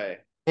Michigan guy.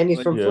 And he's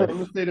Like from Yeah. from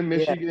the Flint. state of Yeah.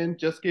 Michigan,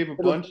 just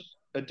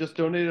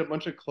donated a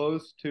bunch of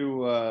clothes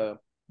to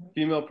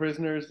female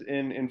prisoners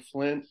in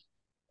Flint.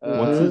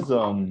 What's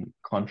Uh, his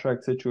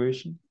contract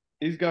situation?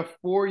 he's got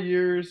 4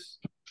 years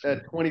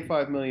at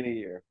 25 million a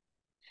year.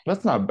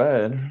 That's not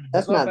bad. That's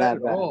That's not not bad that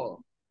at bad.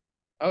 all.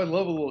 I would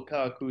love a little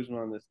Kyle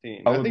Kuzma on this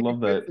team. I I would think he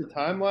love fits that. the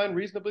timeline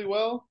reasonably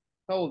well.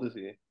 How old is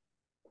he?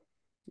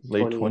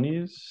 Late 20.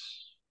 20s.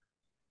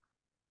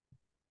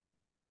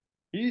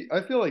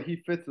 I feel like he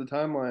fits the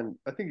timeline.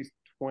 I think he's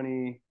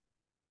 28.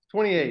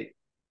 So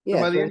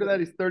Yeah, by the end 20. of that,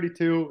 he's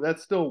 32.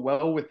 That's still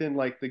well within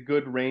like the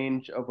good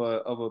range of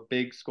a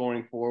big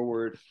scoring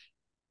forward.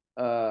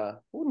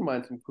 Wouldn't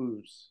mind some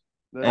Kuz.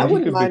 I And he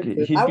wouldn't could mind.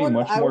 he'd be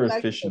much I more would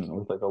actually. efficient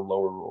with like a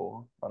lower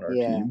role on our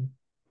Yeah, team.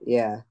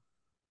 yeah.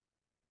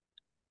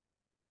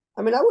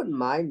 I mean, I wouldn't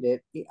mind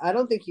it. I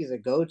don't think he's a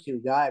go-to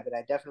guy, but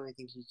I definitely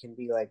think he can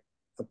be like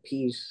a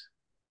piece.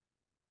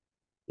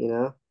 You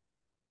know,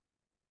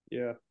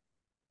 Yeah,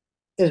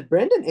 is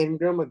Brandon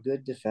Ingram a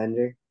good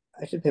defender?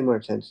 I should pay more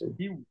attention.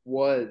 he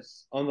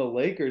was on the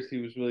Lakers. He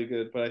was really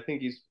good, but I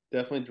think he's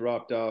definitely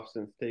dropped off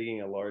since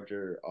taking a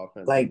larger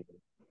offensive. Like,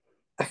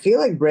 I feel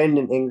like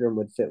Brandon Ingram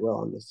would fit well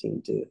on this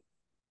team too.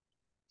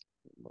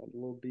 A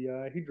little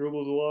bi. He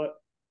dribbles a lot.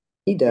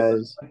 He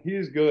does. He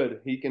is good.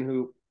 He can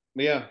hoop.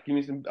 But yeah, give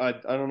me some. I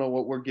don't know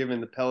what we're giving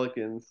the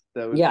Pelicans.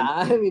 That would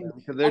Yeah, be I mean,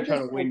 because they're I'm trying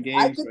just to win saying,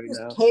 I games could right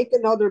just now. take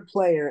another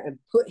player and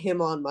put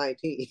him on my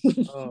team.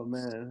 Oh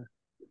man.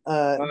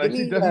 I Give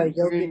see me Devin.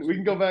 Jokic. We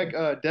can go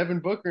back.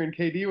 Devin Booker and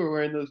KD were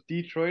wearing those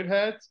Detroit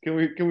hats. Can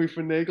we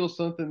finagle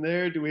something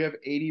there? Do we have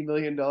 $80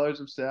 million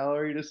of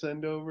salary to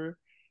send over?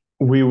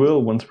 We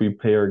will once we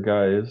pay our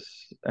guys,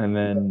 and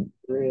then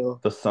Real.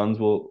 the Suns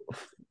will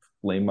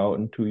flame out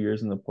in 2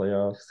 years in the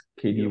playoffs.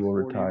 You get KD a will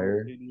 40-year-old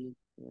retire, KD.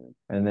 Yeah.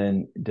 and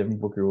then Devin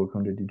Booker will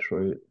come to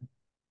Detroit.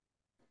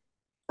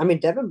 I mean,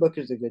 Devin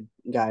Booker's a good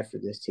guy for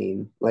this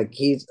team. Like,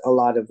 he's a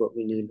lot of what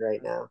we need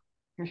right now.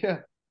 Yeah,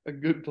 a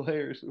good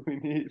player is what we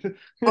need.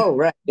 Oh,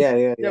 right.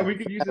 Yeah. Yeah, we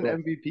could use an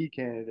MVP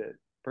candidate,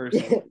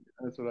 personally.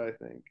 That's what I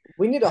think.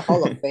 We need a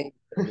Hall of Fame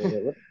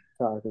candidate. What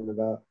are you talking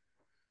about?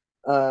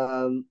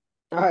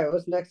 All right,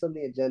 what's next on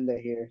the agenda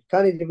here?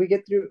 Connie, did we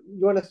get through?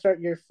 You want to start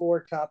your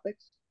 4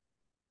 topics?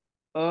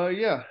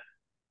 Yeah,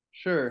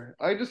 sure.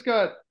 I just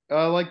got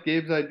like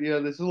Gabe's idea.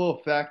 This is a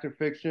little fact or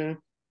fiction.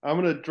 I'm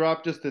gonna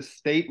drop just a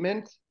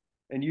statement,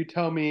 and you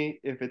tell me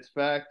if it's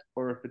fact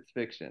or if it's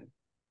fiction.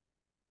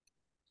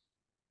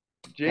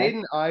 Okay.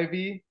 Jaden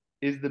Ivey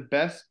is the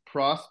best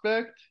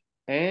prospect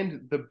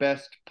and the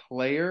best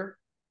player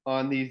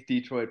on these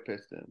Detroit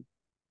Pistons.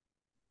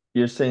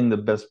 You're saying the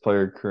best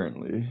player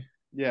currently.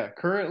 Yeah,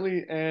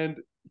 currently and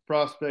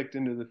prospect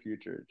into the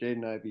future.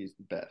 Jaden Ivey is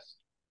the best.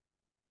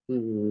 I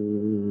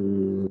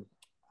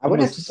would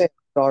have to say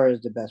Star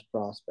is the best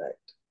prospect.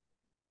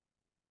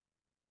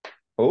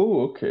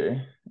 Oh,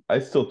 okay. I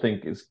still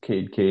think it's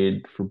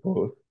Cade for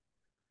both.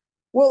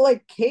 Well,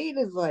 like Cade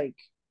is like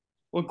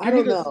Well, I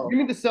don't know. give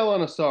me the sell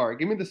on Asar.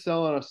 Give me the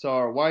sell on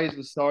Asar. Why is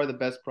Asar the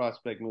best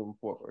prospect moving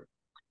forward?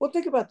 Well,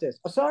 think about this.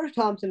 Asar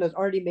Thompson has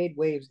already made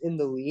waves in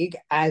the league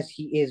as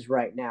he is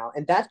right now,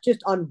 and that's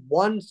just on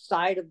one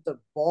side of the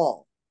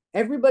ball.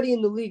 Everybody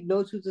in the league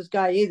knows who this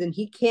guy is, and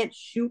he can't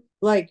shoot.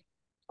 Like,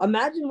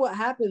 imagine what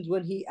happens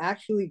when he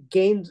actually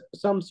gains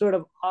some sort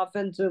of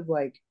offensive,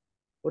 like,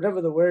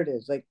 whatever the word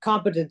is, like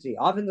competency,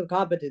 offensive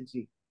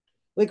competency.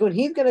 Like when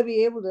he's gonna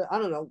be able to, I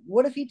don't know.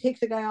 What if he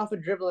takes a guy off a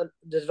dribble and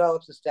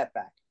develops a step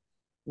back?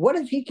 What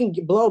if he can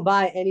blow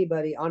by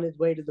anybody on his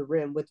way to the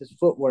rim with his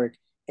footwork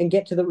and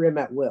get to the rim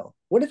at will?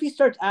 What if he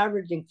starts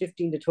averaging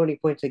 15 to 20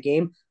 points a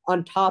game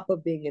on top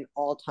of being an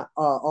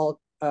all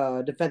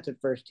defensive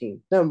first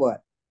team? Then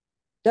what?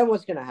 Then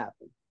what's gonna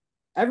happen?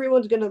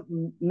 Everyone's gonna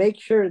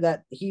make sure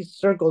that he's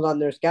circled on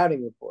their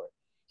scouting report.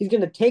 He's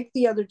gonna take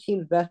the other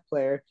team's best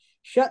player,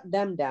 shut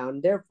them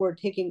down, therefore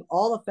taking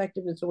all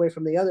effectiveness away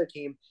from the other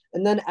team,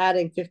 and then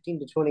adding 15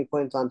 to 20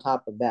 points on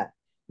top of that.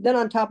 Then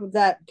on top of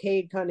that,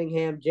 Cade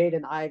Cunningham,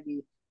 Jaden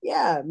Ivey,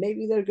 yeah,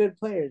 maybe they're good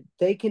players.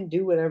 They can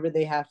do whatever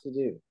they have to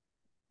do.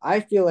 I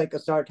feel like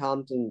Asar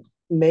Thompson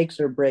makes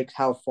or breaks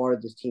how far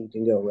this team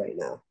can go right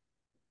now.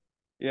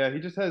 Yeah, he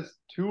just has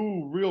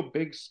two real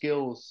big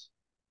skills.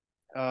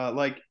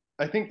 Like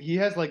I think he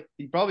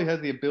probably has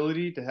the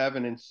ability to have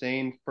an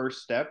insane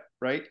first step,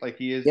 right? Like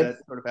he is that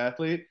sort of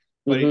athlete,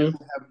 but he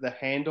doesn't have the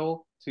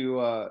handle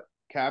to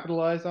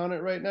capitalize on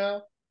it right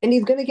now. And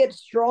he's gonna get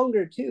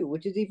stronger too,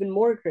 which is even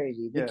more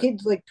crazy. The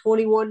kid's like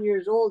 21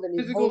 years old and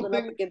he's Physical holding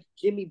up against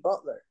Jimmy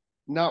Butler.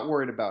 Not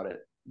worried about it,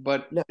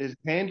 but his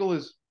handle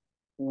is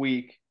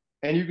weak,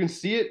 and you can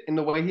see it in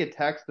the way he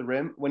attacks the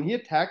rim. When he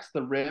attacks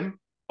the rim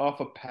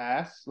off a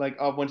pass, like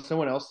when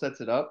someone else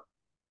sets it up,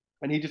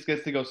 and he just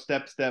gets to go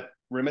step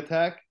rim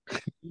attack,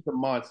 he's a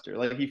monster.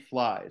 Like he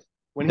flies.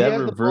 When that he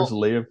has reverse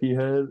layup he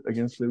had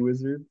against the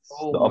Wizards,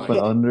 oh the up and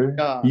under,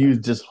 God. he was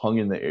just hung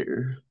in the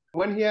air.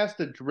 When he has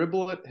to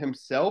dribble it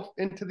himself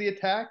into the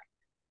attack,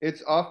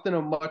 it's often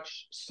a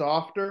much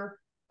softer,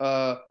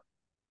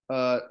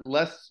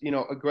 less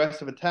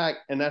aggressive attack,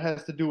 and that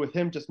has to do with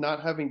him just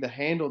not having the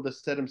handle to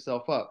set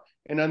himself up.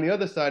 And on the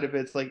other side of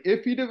it, it's like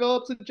if he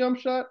develops a jump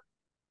shot,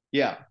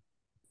 yeah,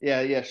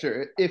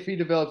 sure. If he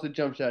develops a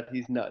jump shot,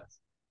 he's nuts.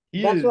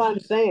 That's what I'm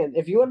saying.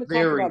 If you want to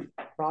talk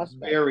about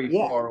prospect, very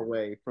far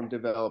away from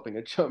developing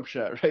a jump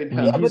shot right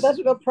now. Yeah, but that's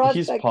what a prospect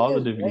he's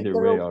positive is, right?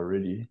 either way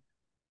already.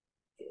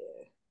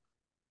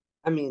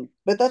 I mean,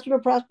 but that's what a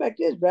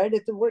prospect is, right?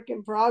 It's a work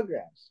in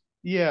progress.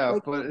 Yeah,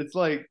 but it's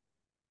like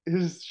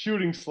his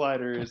shooting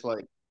slider is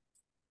like.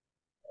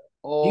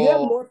 Do you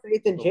have more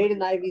faith in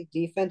Jaden Ivey's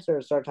defense or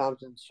Asar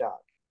Thompson's shot?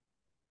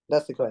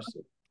 That's the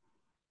question.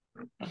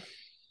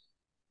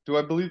 Do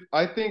I believe?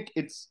 I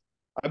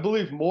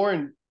believe more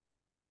in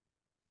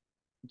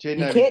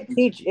Jaden. You can't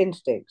teach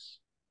instincts.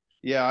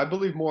 Yeah, I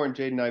believe more in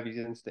Jaden Ivey's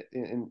instinct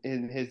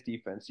in his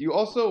defense. You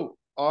also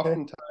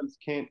oftentimes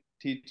can't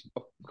teach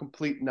a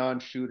complete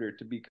non-shooter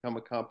to become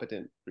a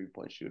competent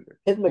three-point shooter.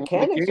 His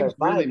mechanics are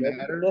fine. He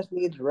just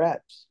needs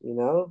reps,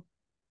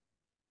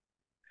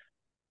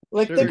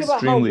 Like think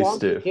about how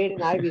wonky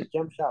Jaden Ivey's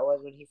jump shot was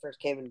when he first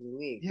came into the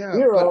league. Yeah,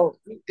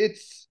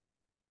 it's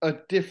a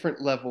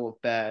different level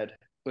of bad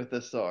with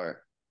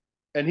Asar.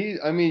 And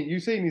you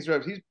say he needs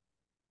reps. He's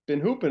been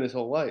hooping his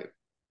whole life.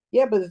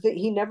 Yeah, but the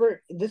thing,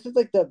 this is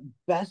like the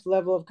best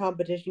level of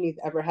competition he's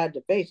ever had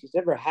to face. He's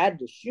never had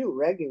to shoot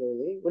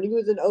regularly. When he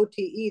was in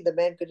OTE, the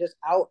man could just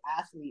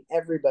out-athlete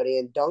everybody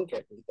and dunk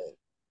everything.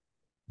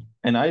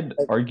 And I'd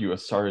argue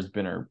Asar has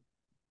been our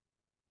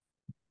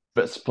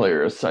best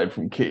player aside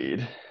from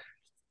Cade.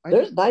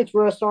 There's nights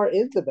where Asar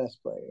is the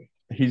best player.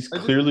 He's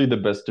clearly the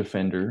best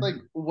defender.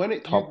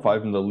 Like top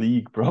 5 in the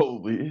league,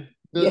 probably.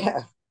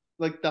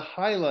 Like the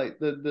highlight,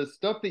 the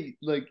stuff that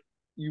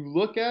you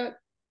look at,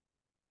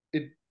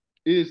 it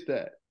is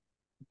that.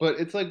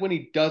 But it's like when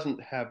he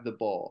doesn't have the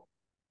ball.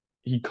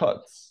 He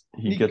cuts.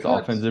 He gets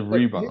offensive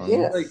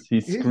rebounds.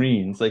 He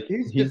screens. Like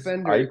his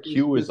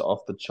IQ is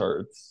off the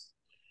charts.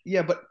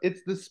 Yeah, but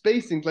it's the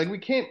spacing. Like we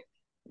can't.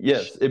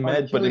 Yes,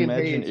 imagine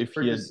if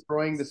he had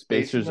destroying the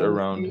spacers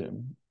around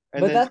him.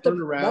 And then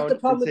turn around the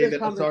problem and say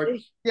that Asar,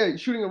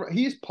 shooting around.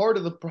 He's part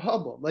of the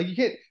problem. Like you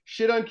can't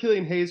shit on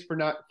Killian Hayes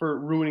for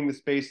ruining the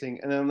spacing,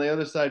 and then on the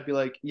other side be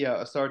like,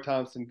 yeah, Asar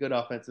Thompson, good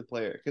offensive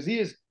player, because he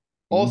is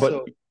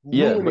also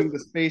ruining the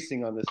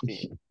spacing on this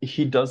team.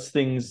 He does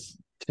things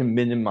to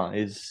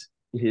minimize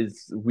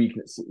his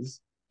weaknesses.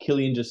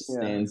 Killian just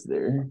stands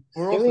there.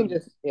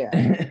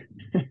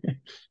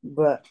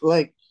 But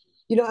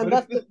and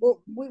that's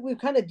we've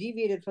kind of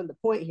deviated from the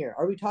point here.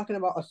 Are we talking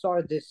about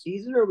Asar this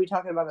season, or are we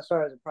talking about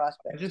Asar as a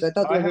prospect?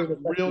 I have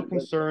real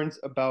concerns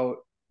about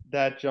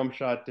that jump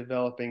shot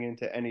developing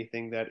into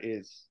anything that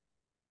is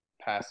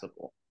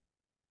passable.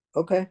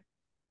 Okay.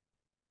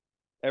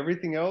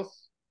 Everything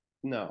else,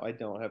 no, I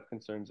don't have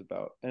concerns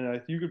about.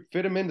 And you could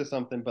fit him into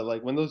something, but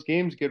like when those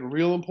games get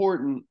real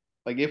important,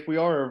 like if we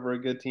are ever a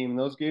good team and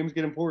those games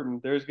get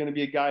important, there's going to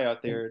be a guy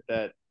out there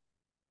that,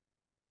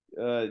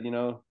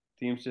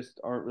 teams just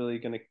aren't really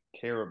going to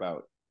care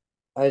about.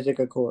 Isaac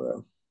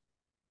Okoro.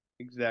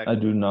 Exactly. I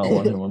do not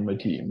want him on my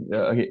team.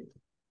 Yeah, okay.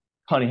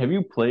 Connie, have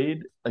you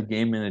played a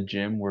game in a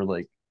gym where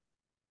like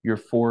your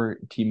 4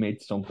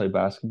 teammates don't play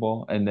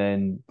basketball and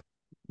then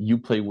you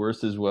play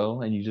worse as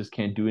well and you just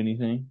can't do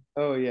anything?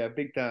 Oh yeah,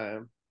 big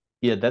time.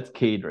 Yeah, that's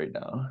Cade right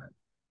now.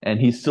 And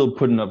he's still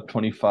putting up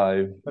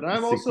 25. But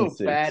I'm also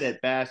bad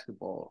at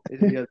basketball is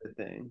the other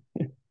thing.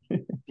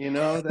 You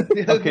know, that's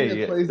the other thing Okay, that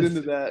yeah. plays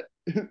into that.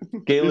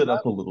 Scale Is it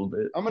up a little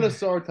bit. I'm an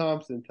Asar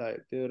Thompson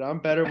type, dude. I'm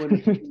better when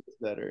the team is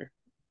better.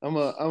 I'm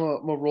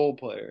a role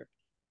player.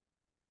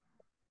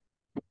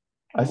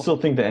 I still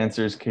think the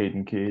answer is Cade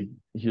and Cade.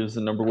 He was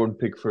the number one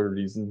pick for a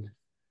reason.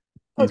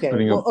 He's Okay,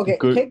 putting well, up okay,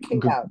 good, take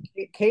Cade good. out.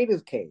 Cade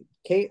is Cade.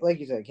 Cade, like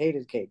you said, Cade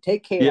is Cade.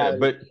 Take Cade Yeah, out of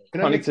this. but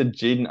Can I Connie make said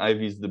Jaden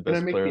Ivey's the can I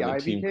best make player the on the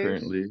Ivy team case?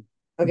 currently.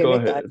 Okay, Go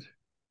make the ahead.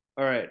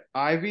 All right,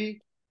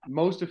 Ivy,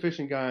 most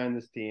efficient guy on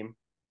this team.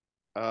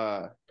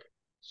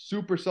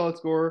 Super solid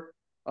scorer.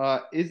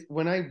 Is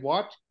when I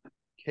watch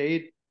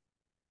Cade,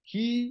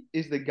 he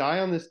is the guy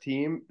on this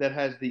team that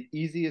has the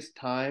easiest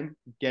time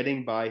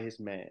getting by his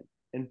man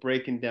and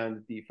breaking down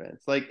the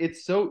defense. Like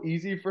it's so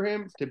easy for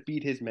him to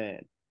beat his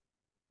man.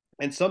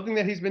 And something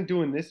that he's been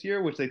doing this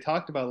year, which they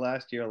talked about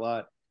last year a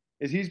lot,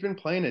 is he's been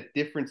playing at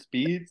different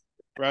speeds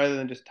rather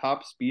than just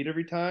top speed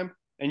every time.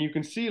 And you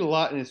can see it a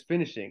lot in his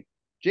finishing.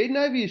 Jaden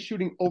Ivey is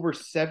shooting over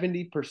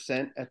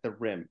 70% at the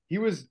rim. He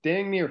was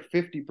dang near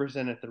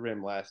 50% at the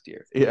rim last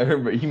year. Yeah, I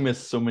remember he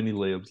missed so many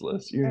layups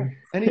last year.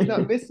 And he's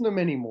not missing them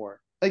anymore.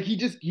 Like he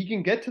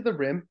can get to the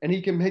rim and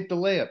he can make the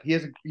layup. He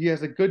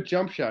has a good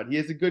jump shot. He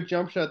has a good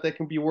jump shot that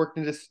can be worked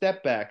into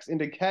step backs,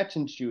 into catch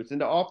and shoots,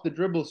 into off the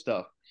dribble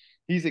stuff.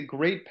 He's a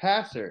great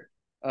passer.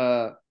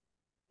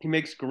 He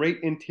makes great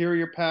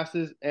interior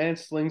passes and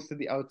slings to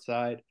the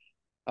outside.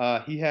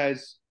 He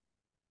has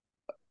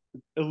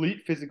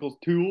elite physical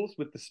tools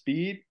with the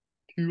speed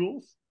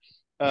tools,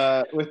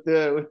 with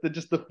the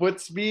just the foot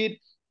speed,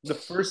 the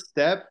first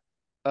step.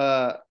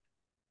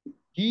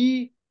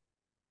 He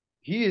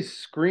is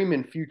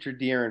screaming future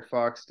De'Aaron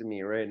Fox to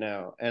me right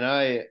now, and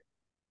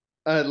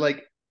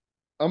like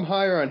I'm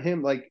higher on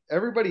him. Like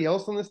everybody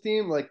else on this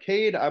team, like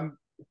Cade, I'm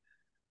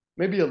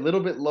maybe a little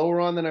bit lower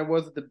on than I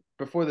was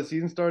before the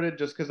season started,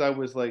 just because I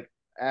was like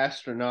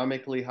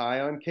astronomically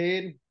high on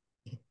Cade.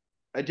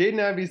 Jaden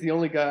Ivey's the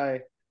only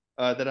guy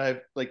that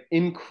I've like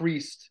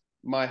increased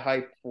my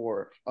hype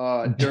for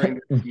during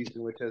the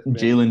season, which has been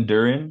Jalen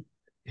Duren.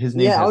 His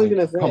name Yeah, I was hasn't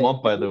gonna say come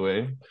up, by the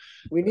way.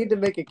 we need to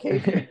make a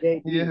case for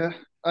JD. yeah.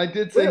 I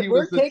did say he We're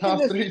was the taking top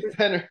this. three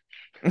center.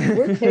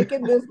 We're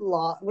taking this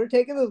We're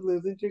taking this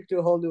losing streak to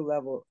a whole new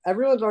level.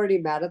 Everyone's already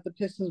mad at the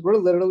Pistons. We're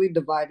literally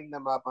dividing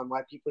them up on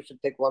why people should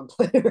pick one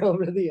player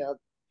over the other.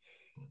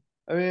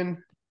 I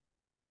mean,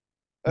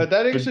 that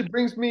actually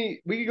brings me.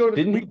 We could go to.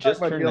 Didn't We he can talk just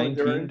about turn Jalen 19,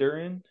 Duren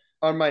Duren?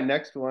 on my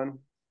next one.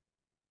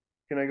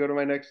 Can I go to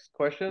my next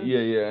question?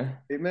 Yeah.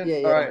 Statement. Yeah,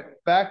 All yeah. right.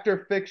 Fact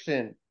or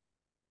fiction?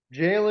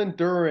 Jalen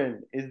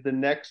Duren is the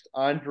next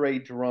Andre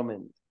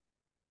Drummond.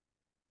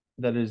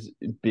 That is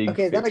big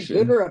Okay, is that a good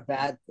fiction. or a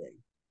bad thing?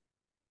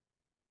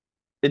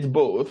 It's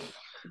both.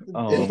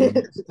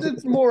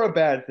 It's more a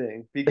bad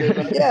thing because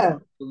Yeah,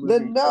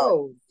 then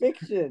no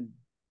fiction.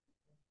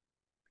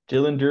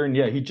 Jalen Duren,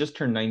 yeah, he just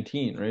turned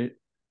 19, right? Or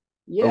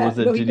Yeah, was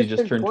no, it he did he just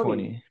just turned turn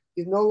 20. 20?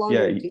 He's no longer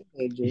Yeah, a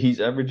teenager. he's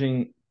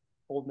averaging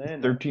old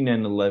man. 13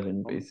 and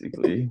 11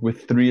 basically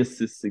with 3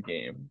 assists a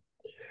game.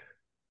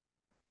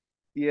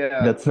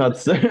 Yeah, That's not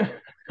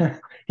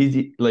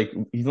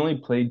he's only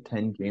played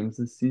 10 games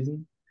this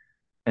season,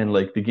 and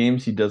like the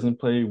games he doesn't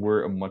play,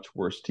 we're a much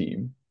worse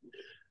team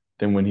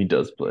than when he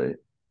does play.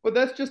 but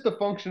that's just a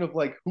function of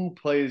like who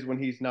plays when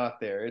he's not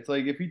there. It's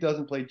like if he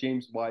doesn't play,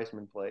 James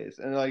Wiseman plays,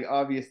 and like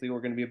obviously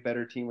we're going to be a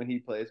better team when he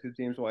plays because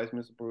James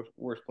Wiseman is the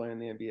worst player in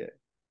the NBA.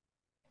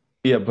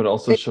 Yeah, but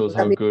also shows I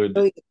how mean, good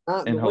really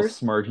not the and how worst.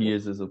 smart he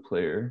is as a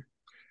player.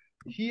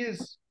 He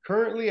is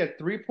currently at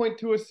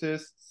 3.2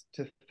 assists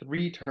to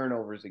 3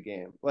 turnovers a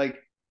game. Like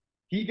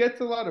he gets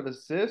a lot of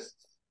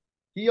assists.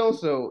 He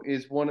also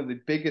is one of the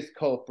biggest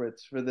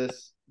culprits for the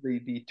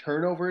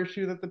turnover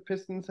issue that the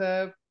Pistons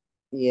have.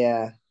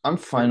 Yeah, I'm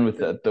fine with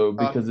that though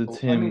because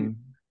it's I mean, him.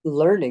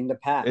 learning to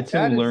pass. It's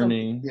that him is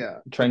learning, yeah.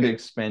 trying to Okay.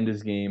 expand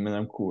his game, and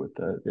I'm cool with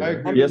that. I Yeah.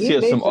 agree. I Yes, mean, he he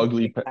has some made some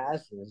ugly. big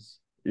passes.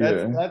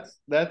 Yeah.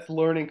 That's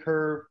learning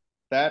curve.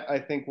 That I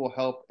think will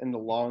help in the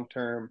long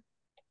term.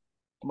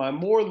 My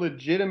more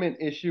legitimate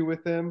issue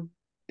with him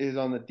is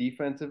on the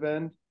defensive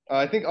end.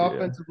 I think Yeah.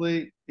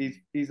 offensively,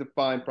 he's a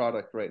fine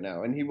product right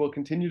now, and he will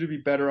continue to be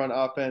better on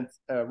offense.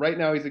 Right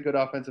now, he's a good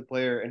offensive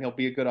player, and he'll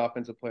be a good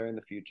offensive player in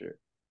the future.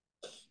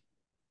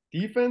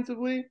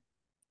 Defensively,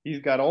 he's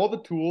got all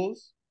the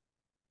tools.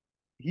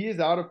 He is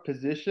out of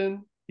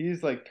position.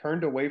 He's like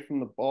turned away from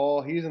the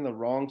ball. He's in the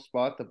wrong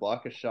spot to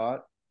block a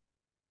shot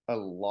a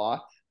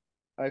lot,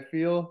 I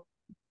feel.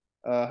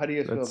 How do you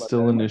guys feel That's about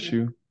still that? an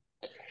issue.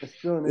 It's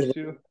still an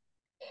issue.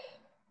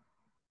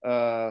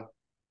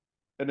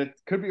 And it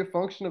could be a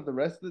function of the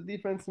rest of the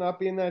defense not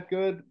being that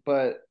good,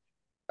 but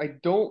I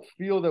don't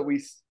feel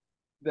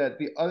that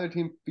the other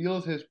team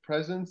feels his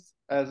presence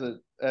as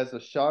a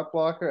shot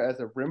blocker, as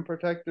a rim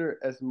protector,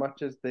 as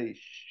much as they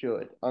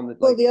should on the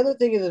Well, like. the other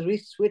thing is we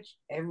switch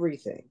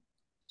everything.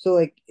 So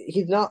like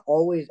he's not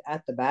always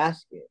at the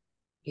basket.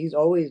 He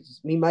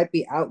might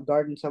be out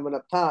guarding someone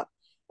up top.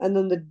 And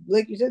then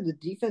like you said, the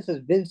defense has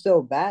been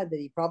so bad that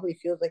he probably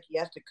feels like he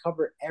has to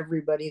cover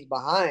everybody's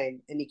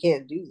behind and he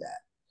can't do that.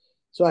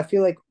 So I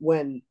feel like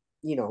when,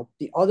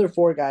 the other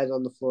four guys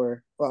on the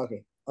floor, well,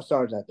 okay,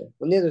 stars out there.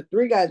 When the other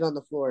three guys on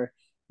the floor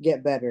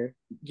get better,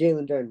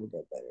 Jalen Duren will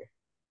get better.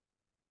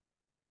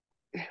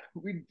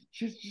 We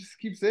just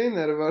keep saying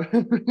that about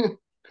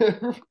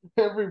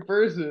every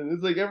person.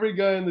 It's like every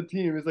guy on the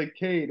team is like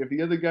Cade. If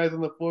the other guys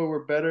on the floor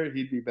were better,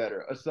 he'd be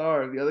better.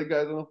 Asar, if the other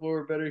guys on the floor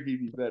were better, he'd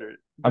be better.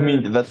 I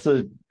mean, that's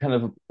a kind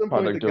of At some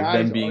point, the product of guys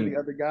them are being the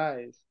other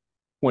guys.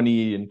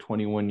 20 and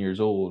 21 years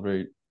old,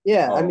 right?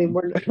 Yeah, I mean,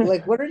 we're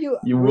like, what are you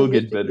You will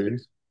get better.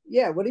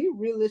 Yeah, what are you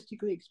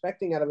realistically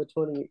expecting out of a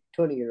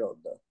 20-year-old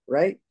though,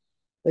 right?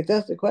 Like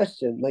that's the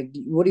question. Like,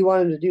 what do you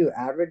want him to do?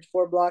 Average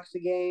 4 blocks a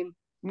game?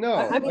 No,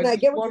 I mean, I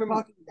just get what want you're him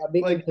talking about,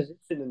 being in like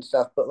position and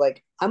stuff, but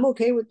like, I'm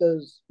okay with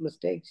those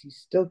mistakes. He's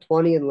still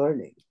 20 and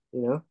learning,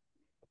 you know?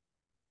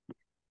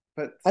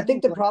 but I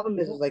think the like, problem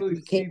you is don't like really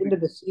we came see into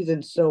the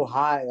season so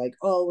high, like,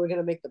 oh, we're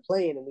gonna make the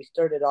play-in, and we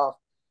started off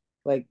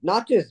like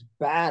not just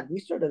bad, we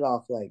started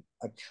off like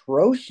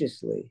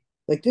atrociously.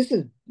 Like this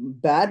is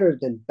badder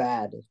than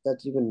bad, if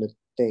that's even the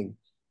thing.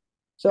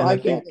 So And I I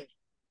get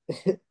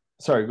think, it.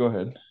 sorry, go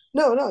ahead.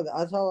 No,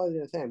 that's all I was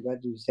gonna say. I'm glad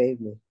you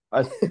saved me.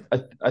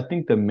 I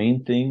think the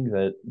main thing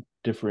that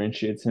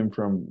differentiates him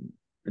from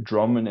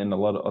Drummond and a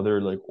lot of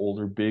other like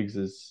older bigs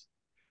is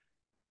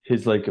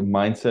his like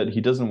mindset.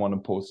 He doesn't want to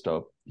post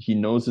up. He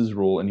knows his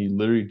role and he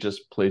literally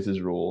just plays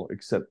his role,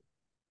 except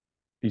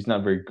he's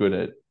not very good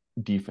at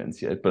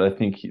defense yet. But I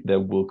think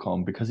that will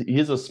come because he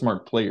is a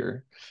smart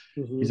player.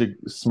 Mm-hmm. He's a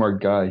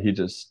smart guy. He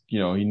just, he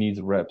needs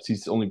reps.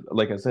 He's only,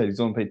 like I said, he's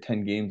only played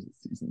 10 games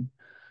this season.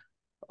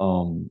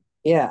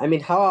 Yeah, I mean,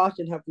 how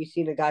often have we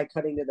seen a guy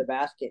cutting to the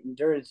basket and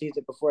Duran sees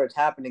it before it's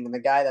happening, and the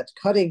guy that's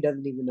cutting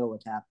doesn't even know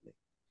what's happening?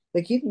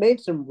 Like he's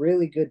made some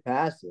really good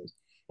passes,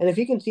 and if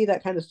he can see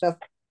that kind of stuff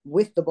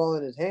with the ball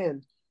in his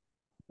hand,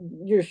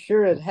 you're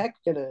sure as heck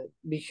gonna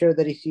be sure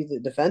that he sees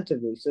it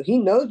defensively. So he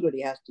knows what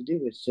he has to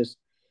do. It's just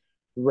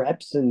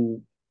reps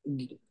and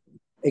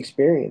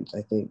experience,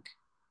 I think.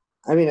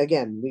 I mean,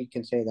 again, we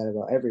can say that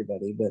about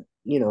everybody, but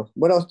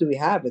what else do we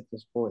have at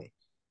this point?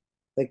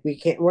 Like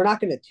we're not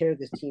gonna tear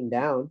this team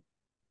down.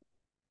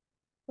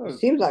 This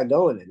team's not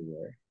going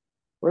anywhere.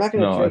 We're not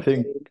gonna No, I trade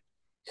think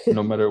Cade.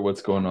 no matter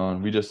what's going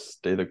on, we just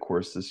stay the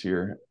course this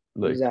year.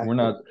 Like we're Exactly.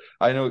 not,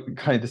 I know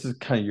this is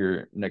kind of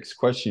your next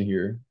question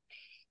here,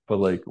 but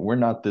like we're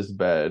not this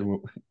bad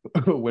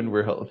when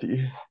we're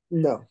healthy.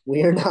 No,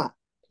 we are not.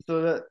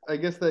 so that I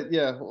guess that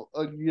yeah, well,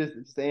 you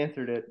just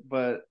answered it,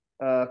 but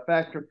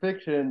fact or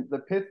fiction, the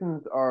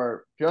Pistons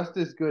are just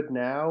as good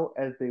now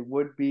as they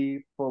would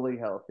be fully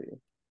healthy.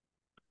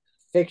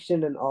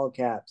 Fiction in all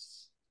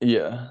caps.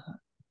 Yeah.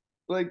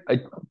 Like I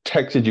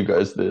texted you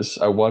guys this.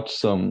 I watched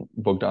some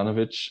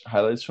Bogdanovich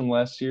highlights from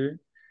last year.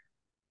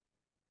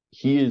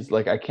 He is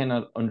like I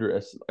can't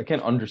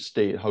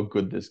understate how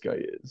good this guy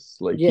is.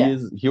 Like Yeah.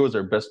 he was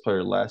our best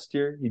player last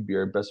year. He'd be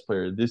our best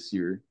player this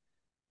year.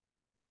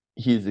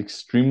 He is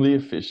extremely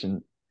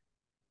efficient.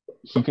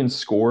 He can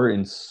score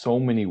in so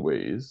many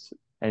ways,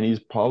 and he's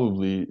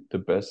probably the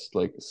best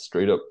like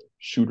straight up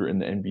shooter in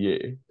the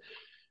NBA.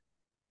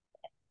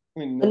 I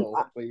mean And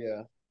no, but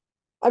yeah.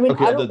 I mean,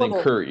 Okay, other than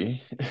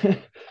Curry.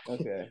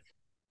 Okay.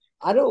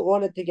 I don't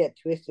want it to get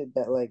twisted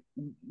that like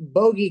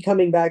Bogey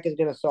coming back is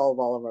going to solve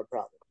all of our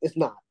problems. It's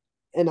not.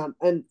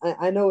 And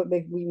I know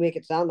we make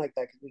it sound like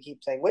that because we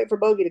keep saying wait for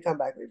Bogey to come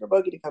back, wait for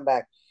Bogey to come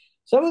back.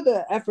 Some of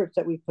the efforts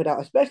that we put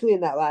out, especially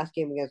in that last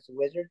game against the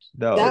Wizards,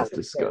 That was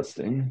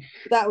disgusting. Terrible.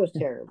 That was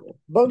terrible.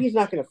 Bogey's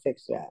not going to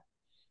fix that.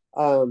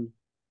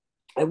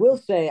 I will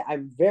say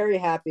I'm very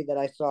happy that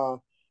I saw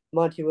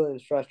Monty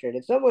Williams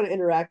frustrated. Someone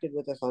interacted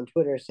with us on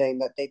Twitter saying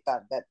that they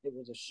thought that it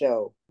was a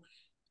show.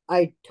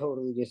 I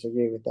totally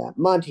disagree with that.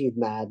 Monty's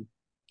mad.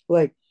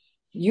 Like,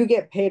 you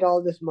get paid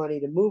all this money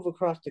to move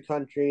across the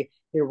country.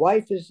 Your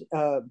wife is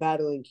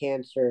battling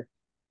cancer.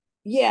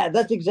 Yeah,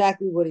 that's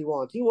exactly what he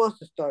wants. He wants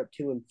to start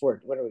 2-4.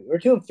 What are we? We're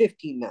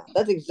 2-15 now.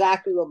 That's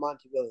exactly what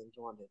Monty Williams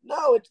wanted.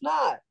 No, it's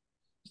not.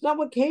 It's not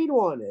what Cade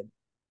wanted.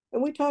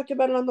 And we talked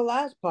about it on the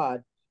last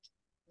pod.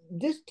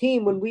 This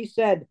team, when we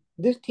said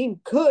this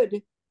team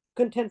could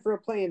contend for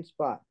a play-in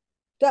spot,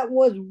 that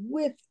was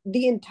with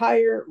the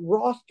entire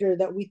roster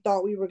that we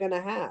thought we were going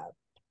to have.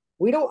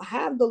 We don't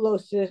have the low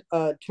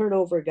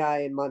turnover guy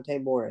in Monte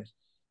Morris.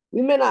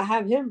 We may not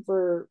have him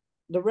for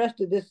the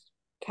rest of this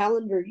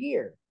calendar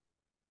year.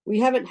 We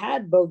haven't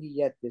had Bogey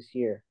yet this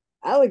year.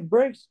 Alec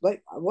Burks,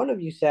 like one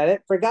of you said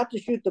it, forgot to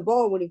shoot the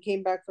ball when he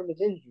came back from his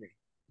injury.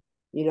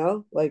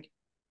 Like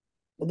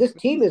this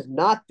team is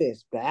not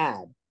this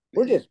bad.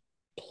 We're just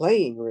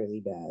playing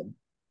really bad.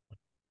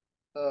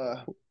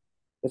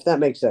 If that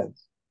makes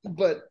sense.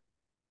 But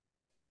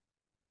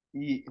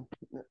see,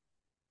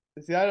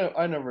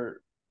 I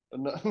never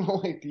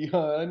like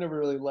I never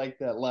really liked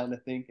that line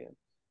of thinking.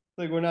 It's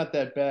like we're not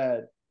that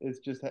bad. It's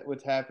just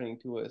what's happening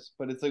to us.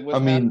 But it's like what's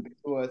happening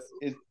to us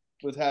is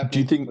what's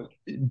happening. Do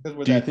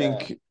you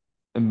think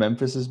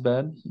Memphis is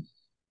bad?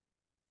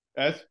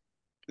 That's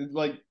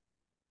like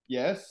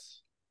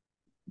yes.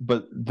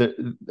 But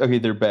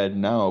they're bad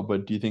now.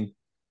 But do you think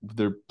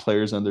their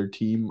players on their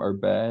team are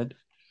bad?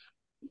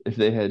 If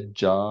they had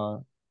Ja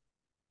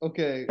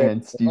okay,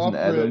 and Steven off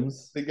rip,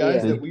 Adams. the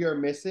guys Yeah. that we are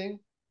missing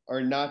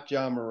are not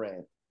John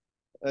Morant.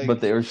 Like,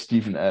 But they are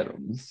Steven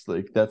Adams.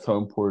 Like that's how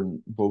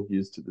important Bogey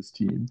is to this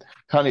team.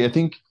 Connie, I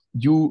think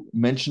you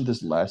mentioned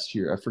this last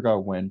year. I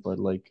forgot when, but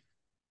like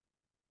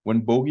when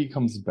Bogey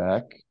comes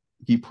back,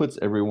 he puts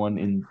everyone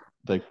in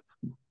like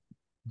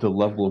the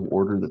level of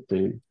order that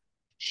they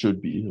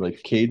should be.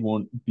 Like Cade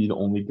won't be the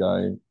only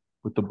guy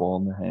with the ball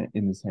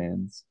in his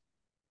hands.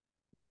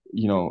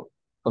 You know,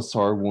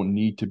 Asar won't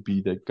need to be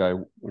that guy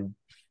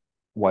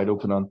wide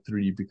open on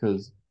three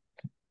because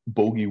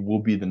Bogey will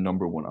be the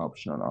number one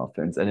option on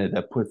offense, and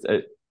that puts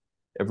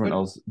everyone But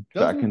else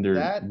back in doesn't their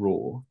that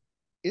role.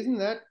 isn't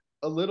that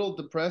a little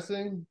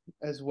depressing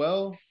as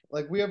well?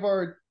 Like we have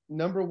our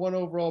number one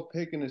overall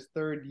pick in his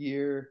third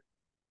year.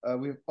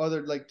 We have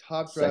other like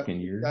top draft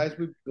Second year. guys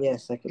we Yeah,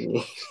 second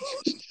year.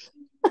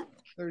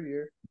 third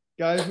year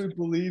guys we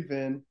believe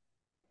in,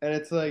 and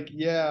it's like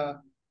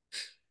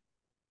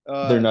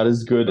They're not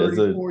as good as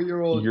a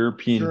 34-year-old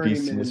European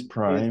beast in his journeyman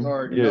prime. is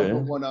our Yeah.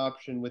 number one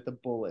option with a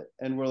bullet,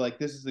 and we're like,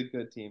 this is a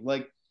good team.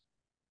 Like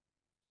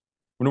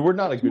When we're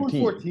not a good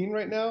 2-14 team.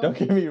 right now. Don't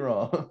get me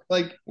wrong.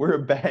 Like We're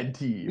a bad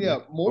team. yeah,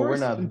 but we're Morris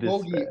not and this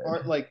Bogey bad.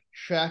 aren't like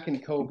Shaq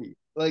and Kobe.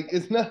 Like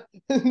it's not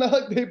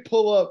like they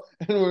pull up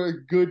and we're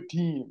a good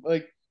team.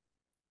 Like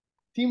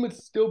team would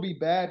still be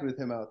bad with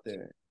him out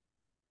there.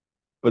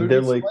 But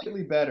they're like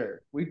slightly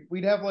better.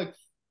 We'd have like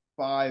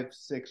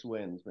 5-6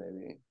 wins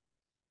maybe.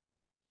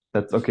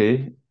 that's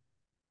okay.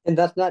 And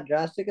that's not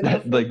drastic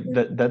enough.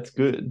 That's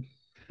good.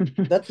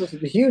 That's a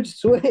huge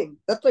swing.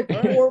 That's like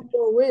Right. 4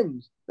 more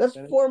wins. That's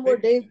And 4 more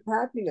big. days of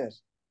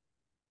happiness.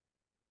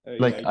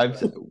 Like Yeah,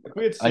 I've if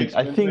we had 6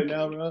 I wins think right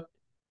now, bro.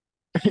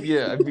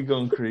 yeah, I'd be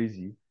going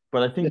crazy.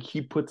 But I think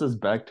he puts us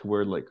back to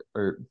where like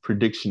our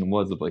prediction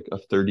was of like a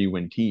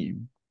 30-win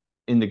team.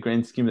 In the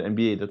grand scheme of the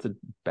NBA, that's a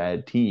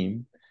bad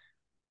team.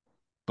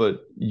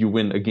 But you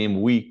win a game a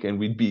week and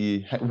we'd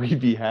be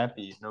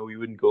happy. No, we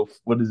wouldn't go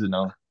what is it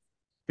now?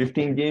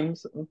 15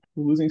 games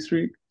losing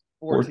streak?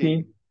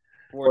 14?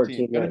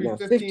 14. Gonna right be now.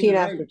 15 15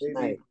 after tonight, baby.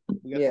 tonight.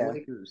 We got Yeah. the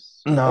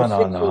Lakers. No, Or no,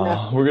 16 no.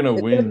 after- We're gonna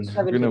It's gonna be win. We're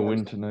 17 gonna on win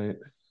Sunday. tonight.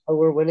 Oh,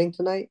 we're winning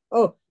tonight?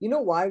 Oh, you know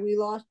why we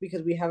lost?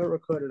 Because we haven't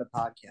recorded a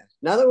podcast.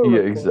 Now that we're Yeah,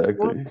 recording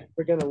one, exactly.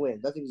 we're gonna win.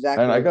 That's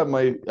exactly And I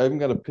what haven't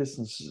got a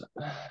Pistons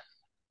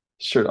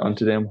shirt on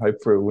today. I'm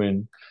hyped for a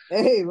win.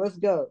 Hey, let's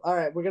go. All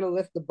right, we're gonna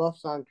lift the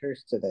Buffs on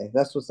curse today.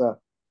 That's what's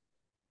up.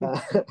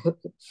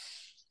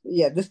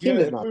 Yeah, this team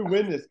Yeah, is if not. we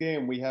win this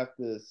game, we have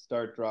to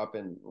start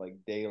dropping like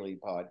daily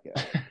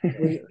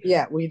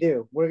podcasts. We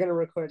do. We're gonna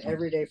record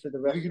every day for the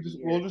rest of the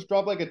year. We'll just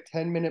drop like a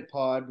 10-minute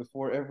pod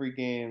before every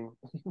game,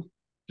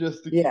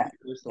 just to Yeah. keep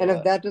this And if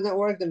alive. that doesn't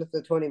work, then it's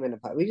a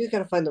 20-minute pod. We just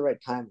gotta find the right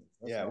timing.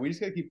 That's Yeah, all. we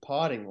just gotta keep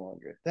podding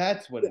longer.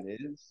 That's what it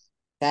is.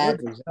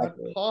 That's We're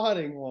exactly. not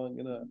podding long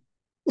enough.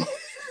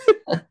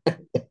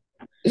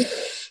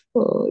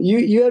 Oh,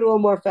 you had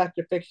one more fact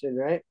or fiction,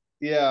 right?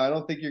 Yeah, I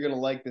don't think you're gonna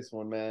like this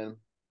one, man.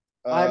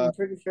 I'm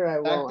pretty sure I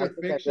won't. Fact I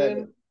or think I read it.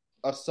 fiction?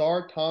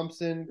 Asar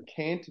Thompson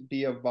can't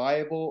be a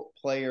viable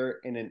player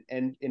in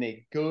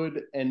a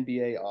good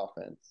NBA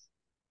offense.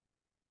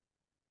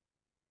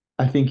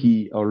 I think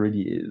he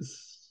already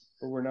is.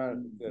 But we're not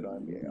good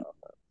on NBA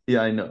offense.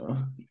 Yeah, I know.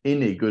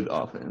 In a good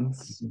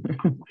offense.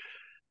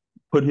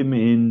 Put him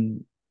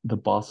in the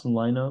Boston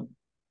lineup.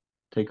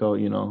 Take out,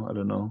 I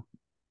don't know.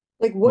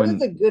 Like, what is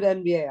When- a good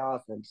NBA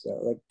offense, though?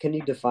 Like, can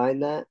you define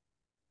that?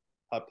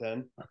 Top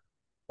 10.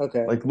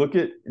 Okay. Like, look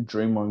at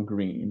Draymond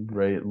Green,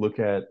 right? Look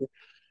at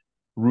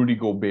Rudy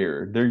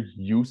Gobert. They're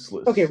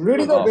useless. Okay,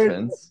 Rudy on Gobert-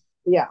 offense.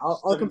 Yeah, I'll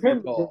 7 compare feet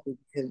him tall.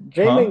 because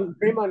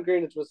Draymond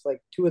Green is just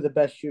like 2 of the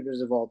best shooters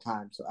of all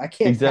time. So I can't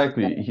count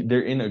Exactly. that.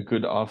 They're in a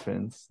good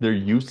offense. They're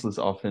useless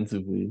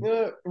offensively.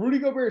 Rudy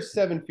Gobert is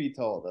 7 feet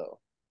tall though,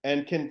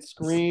 and can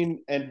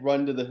screen and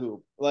run to the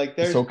hoop. Like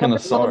there's So can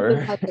Asar.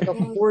 Thompson has like a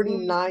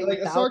 49,000. like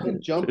Asar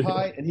can jump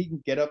high and he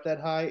can get up that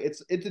high.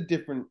 It's a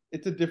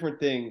different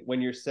thing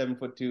when you're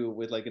 7'2"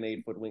 with like an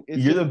 8-foot wing. It's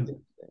You're just the- a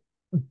different thing.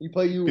 You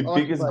play you The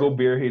biggest occupy-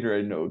 Gobert hater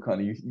I know,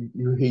 Connie.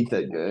 You hate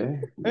that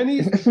guy. and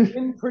he's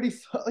been pretty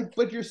like,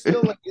 but you're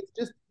still like it's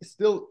just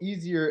still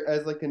easier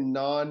as like a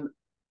non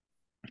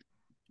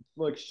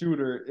like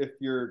shooter if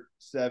you're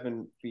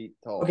 7 feet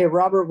tall. Okay,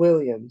 Robert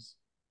Williams.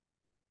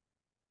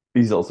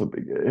 He's also a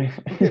big guy.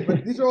 Okay,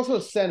 but these are also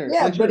centers.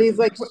 Yeah, but he's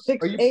like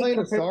 6'8" Are you playing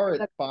compared Asar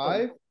to at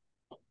 5?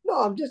 No,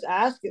 I'm just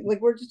asking.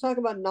 Like, we're just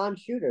talking about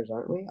non-shooters,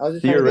 aren't we? I was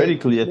just trying to-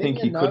 Theoretically, I Name think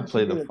me he a could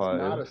play the non-shooter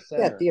that's not a 5.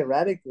 center Yeah,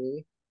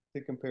 theoretically.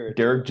 to compare it.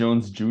 Derek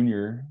Jones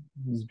Jr.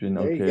 He's been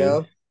There okay. you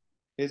go.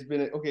 It's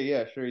been okay.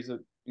 Yeah, sure.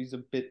 He's a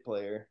bit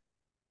player.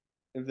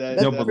 If that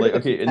That's No, that- but pretty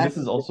like, okay, and this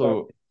exactly is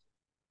also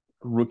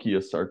rookie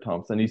Asar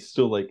Thompson. He's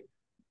still like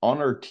on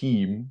our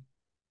team.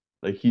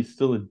 Like he's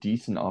still a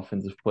decent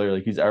offensive player.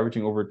 Like he's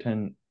averaging over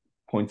 10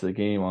 points a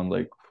game on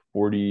like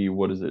 40.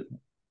 What is it?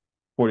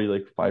 40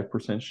 like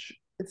 5%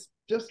 it's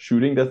just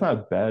shooting. That's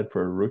not bad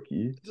for a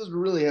rookie. just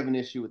really have an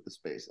issue with the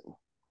spacing.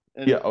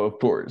 And Yeah, of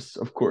course,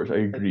 I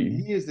agree.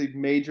 he is a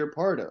major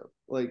part of.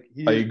 Like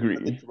he I is agree.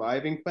 one of the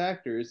driving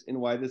factors in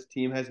why this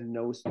team has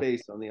no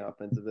space on the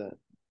offensive end.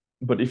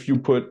 But if you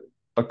put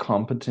a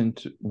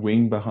competent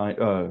wing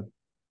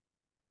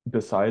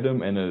beside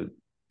him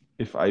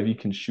if Ivy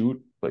can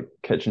shoot, like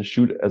catch and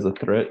shoot as a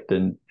threat,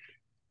 then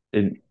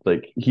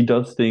like he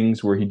does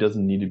things where he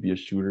doesn't need to be a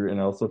shooter. And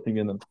I also think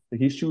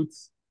he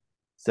shoots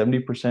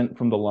 70%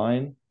 from the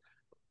line.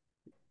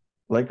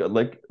 Like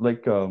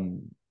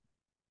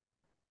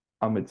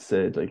Ahmed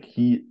said, like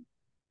his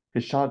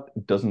shot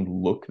doesn't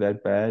look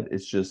that bad.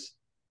 It's just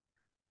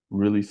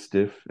really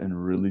stiff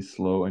and really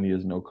slow, and he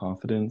has no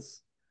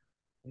confidence.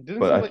 He doesn't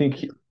But seem I like think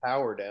he has the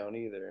power down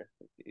either.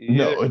 He either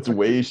no, it's chucks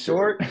way it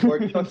short. or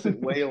chucks it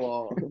way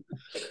long.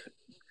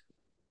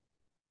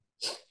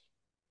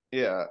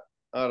 Yeah,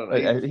 I don't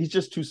know. He's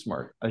just too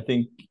smart. I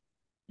think,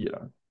 yeah,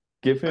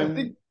 give I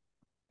think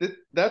him.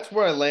 that's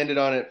where I landed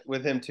on it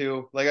with him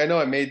too. Like I know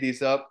I made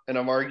these up and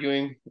I'm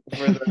arguing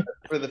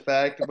for the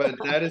fact, but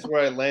that is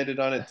where I landed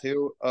on it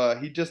too.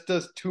 He just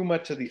does too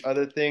much of the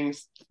other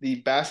things,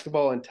 the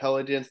basketball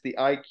intelligence, the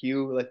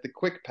IQ, like the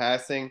quick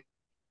passing.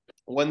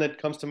 One that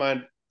comes to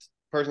mind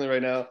personally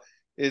right now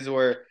is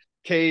where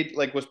Cade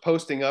like was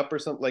posting up or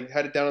something, like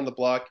had it down on the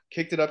block,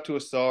 kicked it up to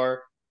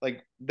Asar,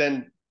 like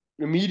then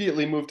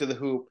immediately moved to the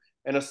hoop.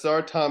 And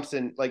Asar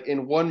Thompson, like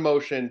in one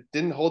motion,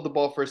 didn't hold the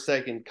ball for a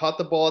second, caught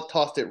the ball,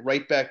 tossed it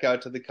right back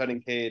out to the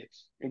cutting Cade,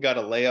 and got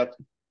a layup.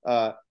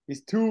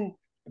 He's too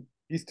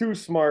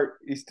smart.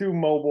 He's too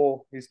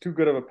mobile. He's too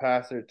good of a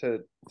passer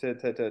to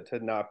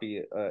not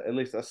be at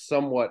least a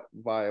somewhat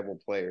viable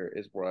player.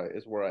 Is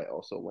where I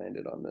also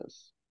landed on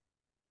this.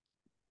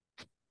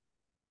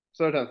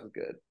 Sometimes it's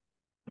good.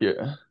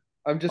 Yeah,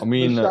 I The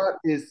mean, shot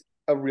is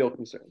a real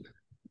concern.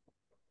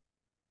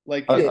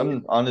 Like,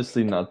 I'm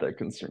honestly not that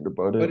concerned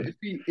about but it.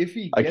 if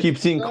he I gets keep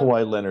the seeing shot,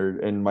 Kawhi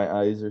Leonard, and my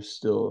eyes are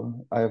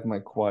still. I have my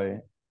Kawhi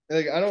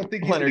like I don't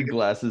think he's gonna Leonard get.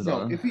 glasses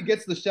No, on. if he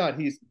gets the shot,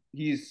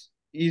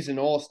 he's an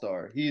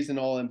all-star. He's an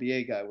all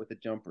NBA guy with a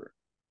jumper.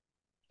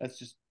 That's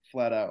just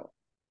flat out.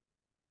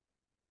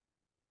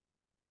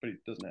 But he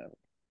doesn't have it.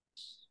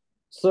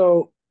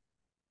 So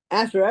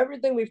after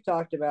everything we've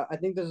talked about, I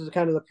think this is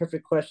kind of the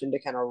perfect question to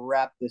kind of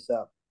wrap this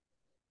up.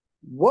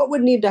 What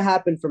would need to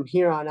happen from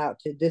here on out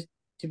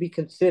to be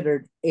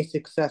considered a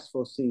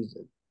successful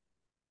season?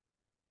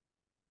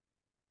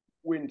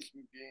 Win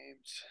some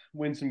games.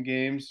 Win some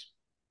games.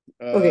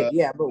 Okay,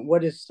 yeah, but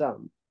what is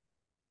some?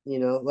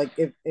 Like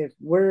if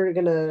we're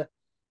gonna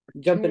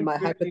jump in my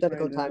 2-15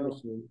 hypothetical right time now.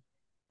 machine.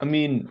 I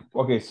mean,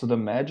 okay, so the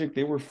Magic,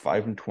 they were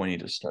 5-20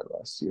 to start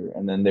last year,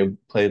 and then they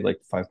played like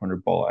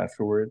 500 ball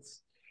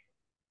afterwards.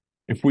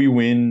 If we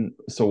win,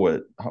 so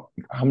what?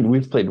 How many?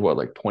 We've played what,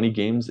 like 20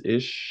 games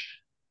ish?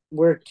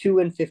 We're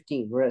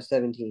 2-15. We're at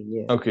 17.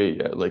 Yeah. Okay,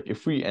 yeah. Like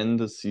if we end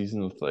the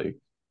season with like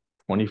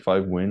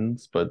 25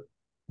 wins, but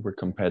we're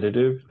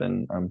competitive,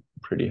 then I'm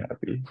pretty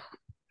happy.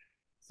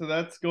 So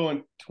that's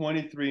going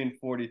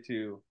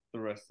 23-42 the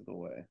rest of the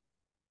way.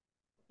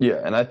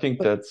 Yeah, and I think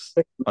that's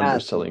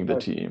underselling the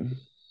But- team.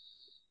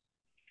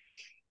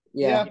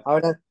 Yeah, Yeah. I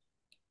would have,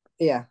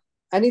 yeah.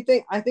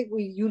 Anything I think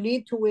you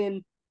need to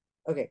win.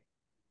 Okay,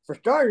 for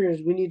starters,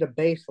 we need a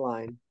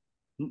baseline.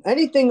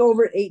 Anything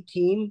over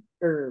 18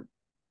 or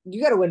you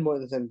got to win more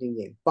than 17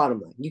 games. Bottom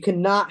line, you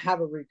cannot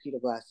have a repeat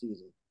of last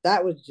season.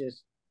 That was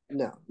just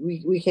no.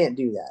 We can't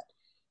do that.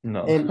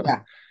 No. And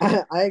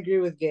yeah, I agree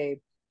with Gabe.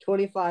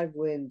 25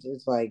 wins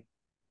is like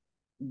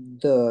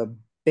the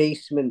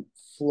basement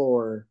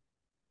floor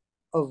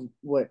of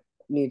what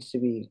needs to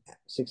be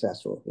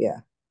successful.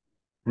 Yeah.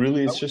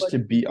 Really, I it's would just like to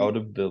to be see- out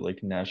of the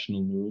like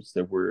national news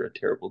that we're a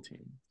terrible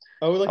team.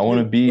 I would like I to want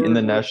to see be in the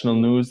Spurs- national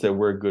news that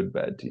we're a good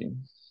bad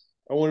team.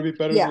 I want to be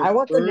better Yeah, than I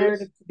want the Spurs.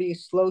 narrative to be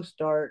slow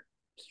start,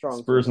 strong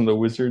Spurs and finish. the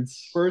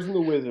Wizards. Spurs and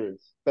the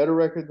Wizards. Better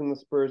record than the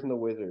Spurs and the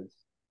Wizards.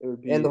 It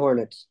would be And the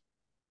Hornets.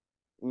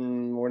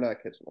 We're not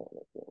catching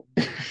all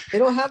that. They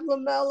don't have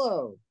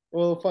LaMelo.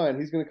 Well, fine.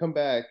 He's going to come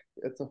back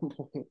at some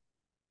point.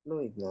 No,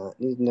 he's not.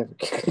 He's never.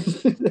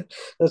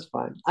 That's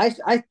fine. I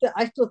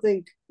still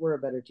think we're a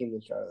better team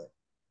than Charlotte.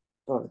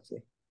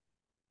 Honestly.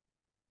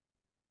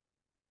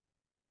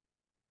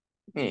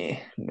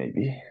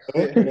 Maybe.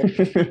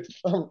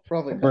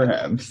 Probably not.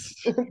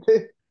 Perhaps.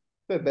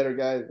 They're better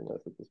guys than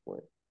us at this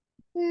point.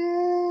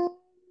 Yeah.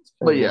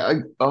 But yeah,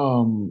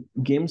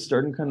 game's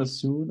starting kind of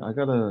soon. I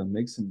gotta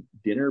make some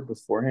dinner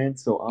beforehand.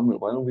 So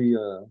why don't we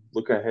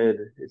look ahead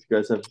if you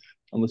guys have,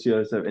 unless you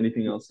guys have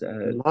anything else to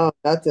add. No,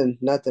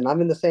 nothing.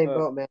 I'm in the same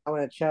boat, man. I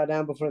want to chow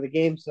down before the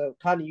game. So,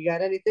 Connie, you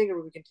got anything,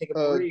 or we can take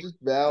a brief? Just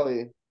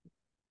Valley.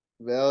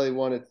 Valley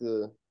wanted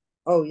to.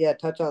 Oh yeah,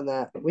 touch on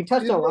that. We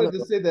touched He on one wanted of to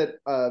them. say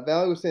that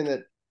Valley was saying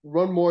that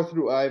run more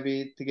through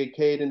Ivy to get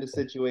Cade into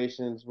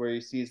situations where he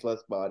sees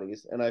less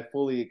bodies, and I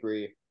fully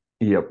agree.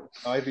 Yep.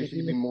 Ivy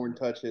should be more in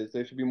touches.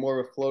 There should be more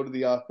of a flow to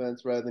the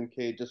offense rather than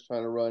Cade just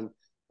trying to run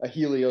a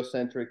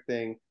heliocentric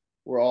thing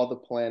where all the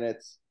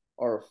planets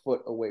are a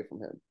foot away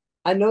from him.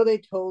 I know they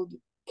told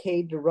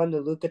Cade to run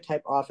the Luka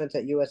type offense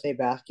at USA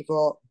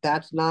Basketball.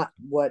 That's not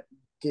what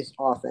this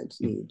offense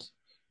needs.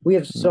 We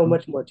have so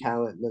much more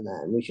talent than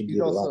that, and we should He's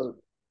utilize also it.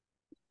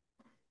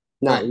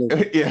 Not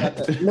Luka. Yeah.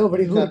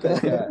 Nobody he's not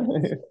Luka. that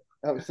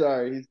guy. I'm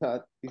sorry, he's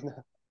not.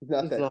 He's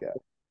not He's that not. guy.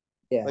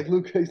 Yeah, Like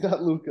Luca, he's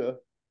not Luca.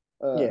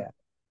 yeah.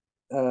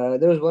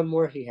 There was one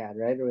more he had,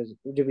 right?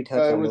 Did we touch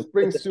It on was him?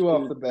 bring The Stu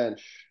off speed. the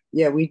bench.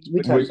 Yeah, we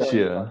Which touched Which, on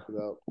him.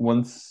 yeah,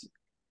 once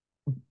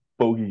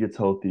Bogey gets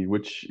healthy,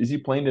 which is he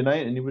playing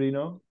tonight? Anybody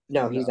know?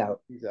 No, he's No,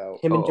 out. he's out.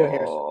 Him and Joe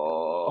Harris.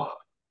 Oh,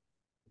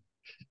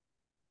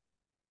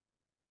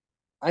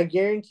 I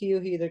guarantee you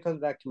he either comes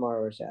back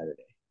tomorrow or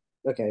Saturday.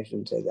 Okay, I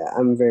shouldn't say that.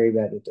 I'm very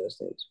bad with those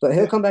things. But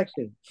he'll come back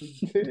soon.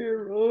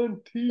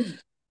 Guarantee.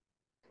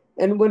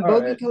 And when All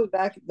Bogey right. comes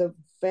back, the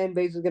fan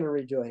base is going to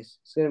rejoice.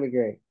 It's going to be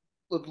great.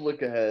 Let's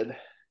look ahead.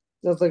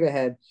 Let's look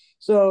ahead.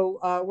 So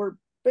we're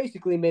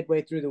basically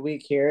midway through the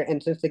week here.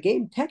 And since the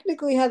game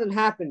technically hasn't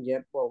happened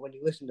yet, well, when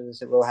you listen to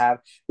this, it will have.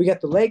 We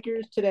got the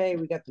Lakers today.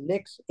 We got the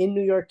Knicks in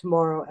New York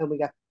tomorrow. And we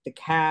got the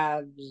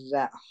Cavs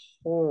at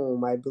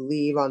home, I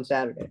believe, on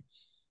Saturday.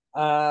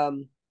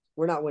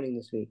 We're not winning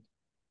this week.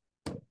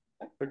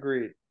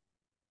 Agreed.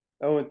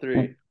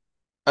 0-3.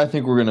 I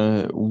think we're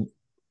gonna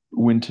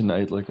win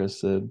tonight. Like I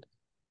said,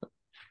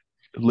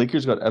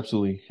 Lakers got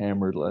absolutely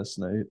hammered last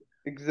night.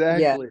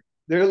 Exactly. Yeah.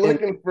 They're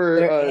looking for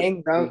They're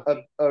angry.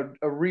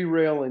 a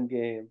re-railing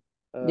game.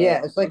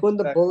 Yeah, it's like when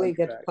the back bully on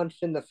gets track.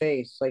 punched in the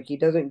face. Like he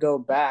doesn't go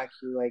back.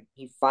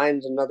 He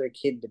finds another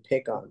kid to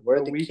pick on. Where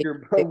A the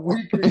weaker kid?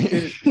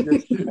 kid to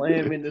just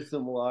slam into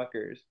some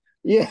lockers.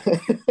 Yeah.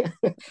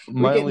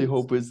 My only getting-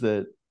 hope is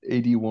that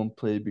AD won't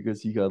play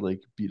because he got like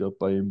beat up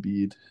by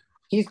Embiid.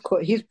 He's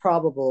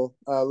probable.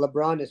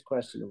 LeBron is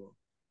questionable.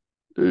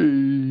 Hey.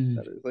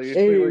 That is like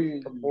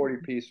it's like a 40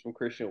 piece from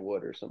Christian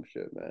Wood or some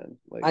shit, man.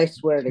 Like I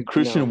swear to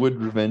Christian no.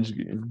 Wood revenge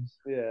game.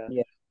 yeah.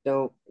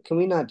 Don't. Can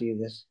we not do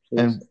this, please?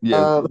 And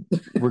yeah,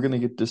 we're gonna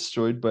get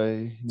destroyed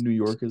by New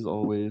York as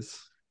always.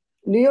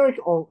 New York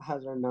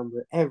has our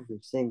number every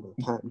single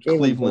time. Jalen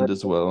Cleveland Brunson.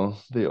 as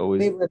well. They always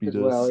Cleveland beat as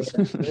well, us.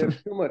 They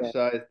have too much Yeah.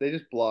 size. They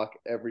just block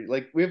every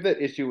like we have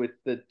that issue with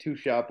the two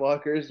shot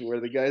blockers where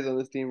the guys on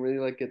this team really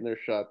like getting their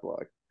shot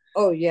blocked.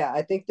 Oh yeah,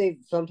 I think they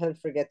sometimes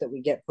forget that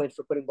we get points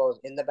for putting balls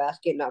in the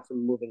basket, not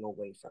from moving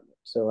away from it.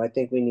 So I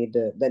think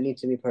that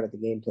needs to be part of the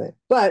game plan.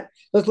 But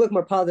let's look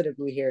more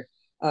positively here.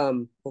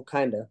 Well,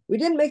 kinda. We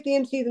didn't make the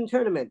in-season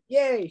tournament.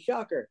 Yay,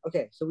 shocker.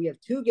 Okay, so we have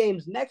 2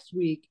 games next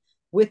week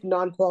with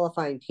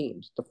non-qualifying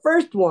teams. The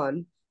first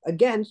one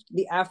against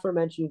the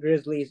aforementioned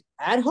Grizzlies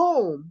at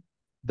home,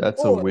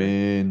 That's a Or-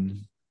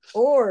 win.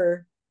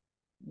 or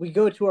we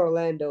go to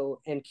Orlando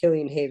and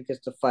Killian Hayes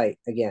gets to fight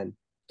again.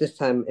 This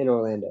time in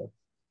Orlando.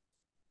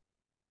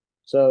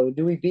 So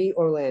do we beat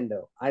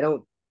Orlando? I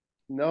don't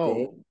No.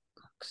 think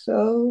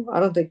so. I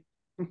don't think.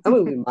 I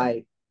mean, we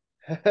might.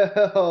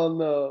 Hell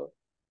no.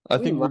 I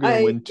We think we're gonna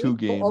might. win 2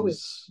 We always-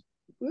 games.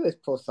 We always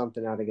pull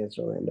something out against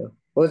Orlando.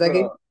 What was that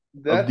game?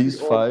 Of these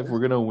 5, we're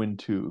gonna win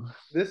 2.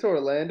 This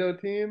Orlando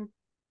team,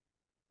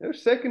 they're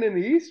second in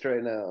the East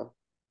right now.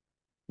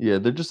 Yeah,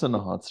 they're just on a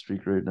hot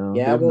streak right now.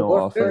 Yeah, they have well, no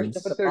we're first offense.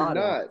 at But the they're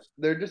bottom. not.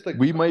 They're just like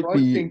We might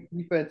be crushing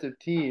defensive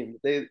team.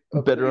 They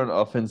better on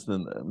offense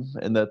than them,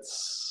 and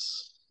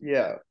that's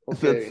Yeah.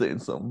 that's Okay. saying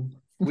something.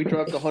 We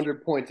dropped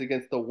 100 points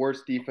against the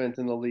worst defense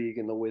in the league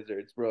in the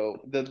Wizards, bro.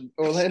 The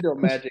Orlando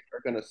Magic are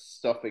gonna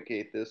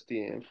suffocate this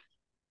team.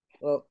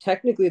 Well,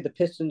 technically, the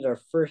Pistons are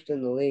first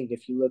in the league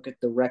if you look at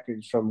the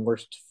records from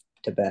worst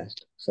to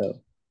best.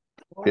 So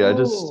Yeah,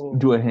 just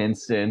do a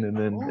handstand and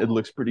then it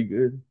looks pretty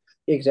good.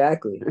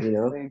 exactly, Playing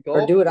or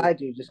golf do what with- I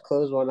do, just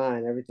close one eye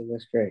and everything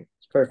looks great.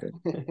 It's perfect.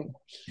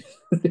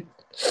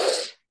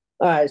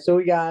 All right, so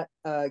we got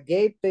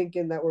Gabe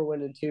thinking that we're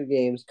winning 2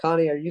 games.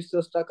 Connie, are you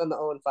still stuck on the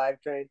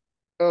 0-5 train?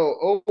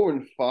 Oh,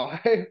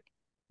 0-5.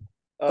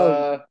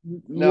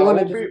 You No,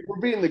 wanna we're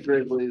beating the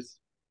Grizzlies.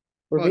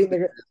 We're Fuck beating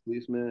the.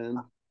 Grizzlies, man.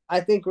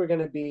 I think we're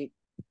gonna beat.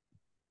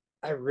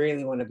 I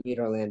really want to beat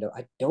Orlando.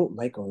 I don't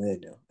like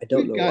Orlando. I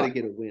don't We've know got to why.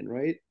 get a win,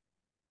 right?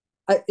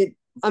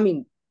 I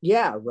mean,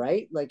 yeah,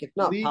 right. Like it's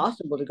not League-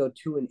 possible to go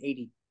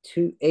 2-80,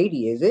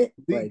 is it?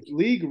 Like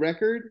League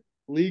record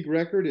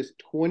is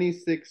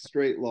 26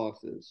 straight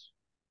losses.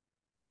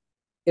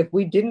 if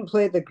we didn't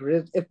play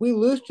the if we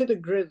lose to the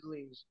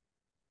Grizzlies,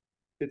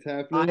 It's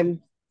happening.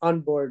 I'm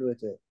on board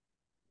with it.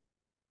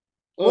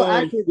 Well,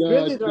 actually, the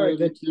Grizzlies are a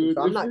good team, dude.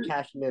 so I'm If not we-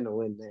 cashing in a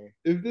win there.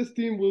 If this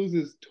team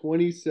loses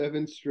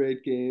 27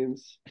 straight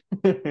games,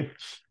 I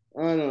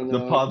don't know.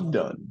 The pod's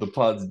done. The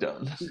pod's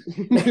done.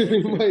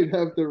 We might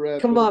have to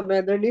wrap. Come it on,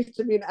 man. There needs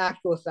to be an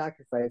actual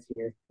sacrifice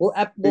here.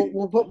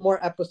 We'll put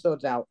more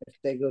episodes out if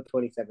they go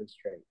 27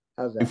 straight.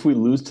 How's that? If we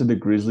lose to the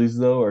Grizzlies,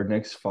 though, our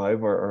next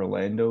 5 are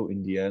Orlando,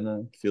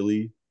 Indiana,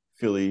 Philly,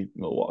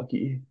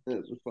 Milwaukee.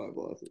 That's with 5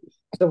 losses.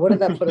 So what did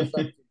that put us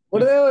up to? What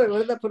did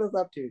that put us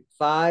up to?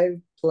 5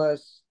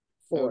 plus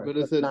 4 But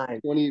plus it's at 9.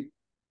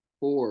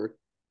 24.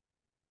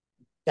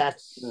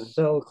 That's Yeah.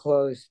 so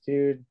close,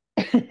 dude.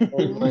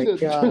 Oh my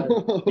Look at-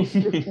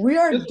 god. We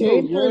are Just a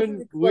dangerously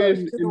one close win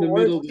to in the the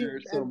worst middle team there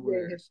in NBA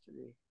somewhere.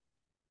 history.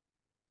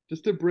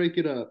 Just to break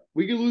it up.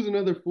 We could lose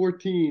another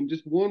 14.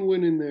 Just one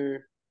win in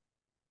there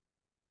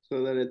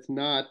so that it's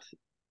not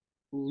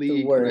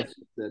league worst.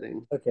 record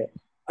setting. Okay.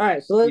 All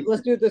right, so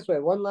let's do it this way.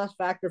 One last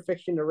fact or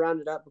fiction to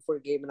round it up before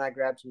Gabe and I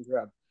grab some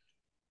grub.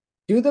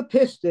 Do the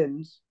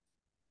Pistons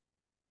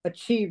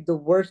achieve the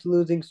worst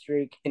losing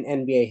streak in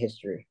NBA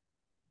history?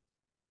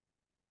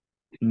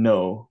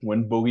 No,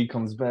 when Bogey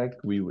comes back,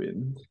 we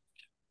win.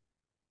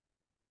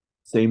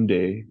 Same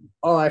day.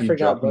 Oh, I He's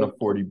forgot. dropping a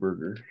 40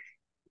 burger.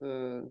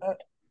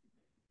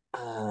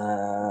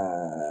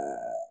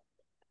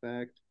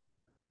 Fact.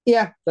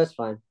 Yeah, that's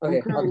fine. Okay,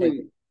 I'm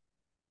currently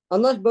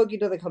unless Bogey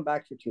doesn't come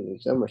back for 2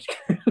 weeks, I'm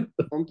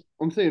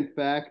I'm saying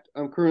fact.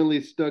 I'm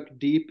currently stuck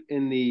deep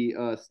in the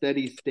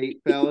steady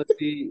state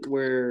fallacy,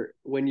 where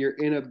when you're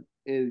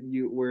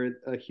where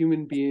a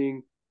human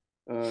being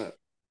uh,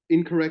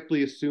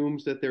 incorrectly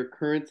assumes that their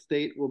current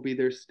state will be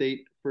their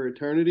state for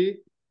eternity.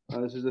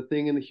 This is a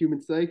thing in the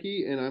human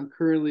psyche, and I'm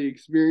currently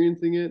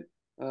experiencing it.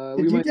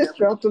 We Did you might just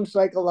never, drop some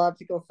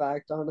psychological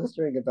facts on us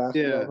during a basketball?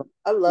 yeah.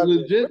 I love this.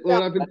 Legit,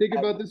 what I've been thinking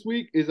about this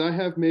week is I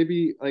have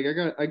maybe like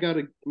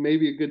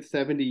maybe a good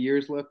 70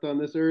 years left on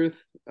this earth.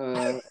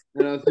 And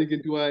I was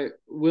thinking,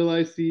 will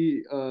I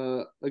see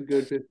a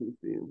good Pistons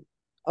team?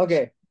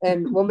 Okay,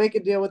 and we'll make a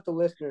deal with the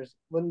listeners.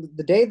 When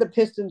the day the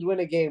Pistons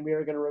win a game, we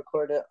are going to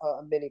record a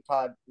mini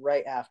pod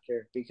right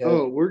after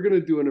because We're gonna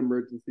do an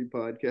emergency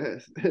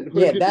podcast. And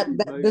yeah,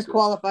 this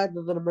qualifies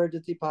as an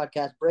emergency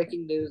podcast.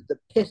 Breaking news: the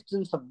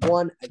Pistons have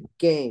won a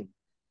game.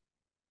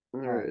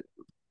 All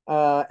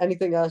right.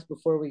 Anything else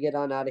before we get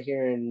on out of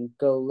here and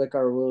go lick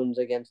our wounds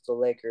against the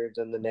Lakers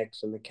and the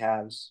Knicks and the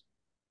Cavs?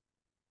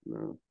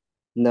 No.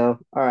 No?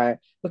 All right.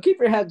 Well, keep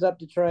your heads up,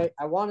 Detroit.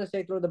 I want to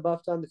say throw the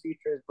buffs on. The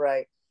future is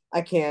bright.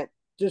 I can't.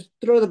 Just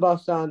throw the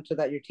buffs on so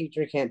that your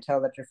teacher can't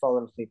tell that you're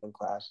falling asleep in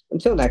class.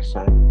 Until next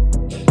time.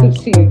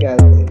 See you guys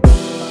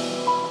later.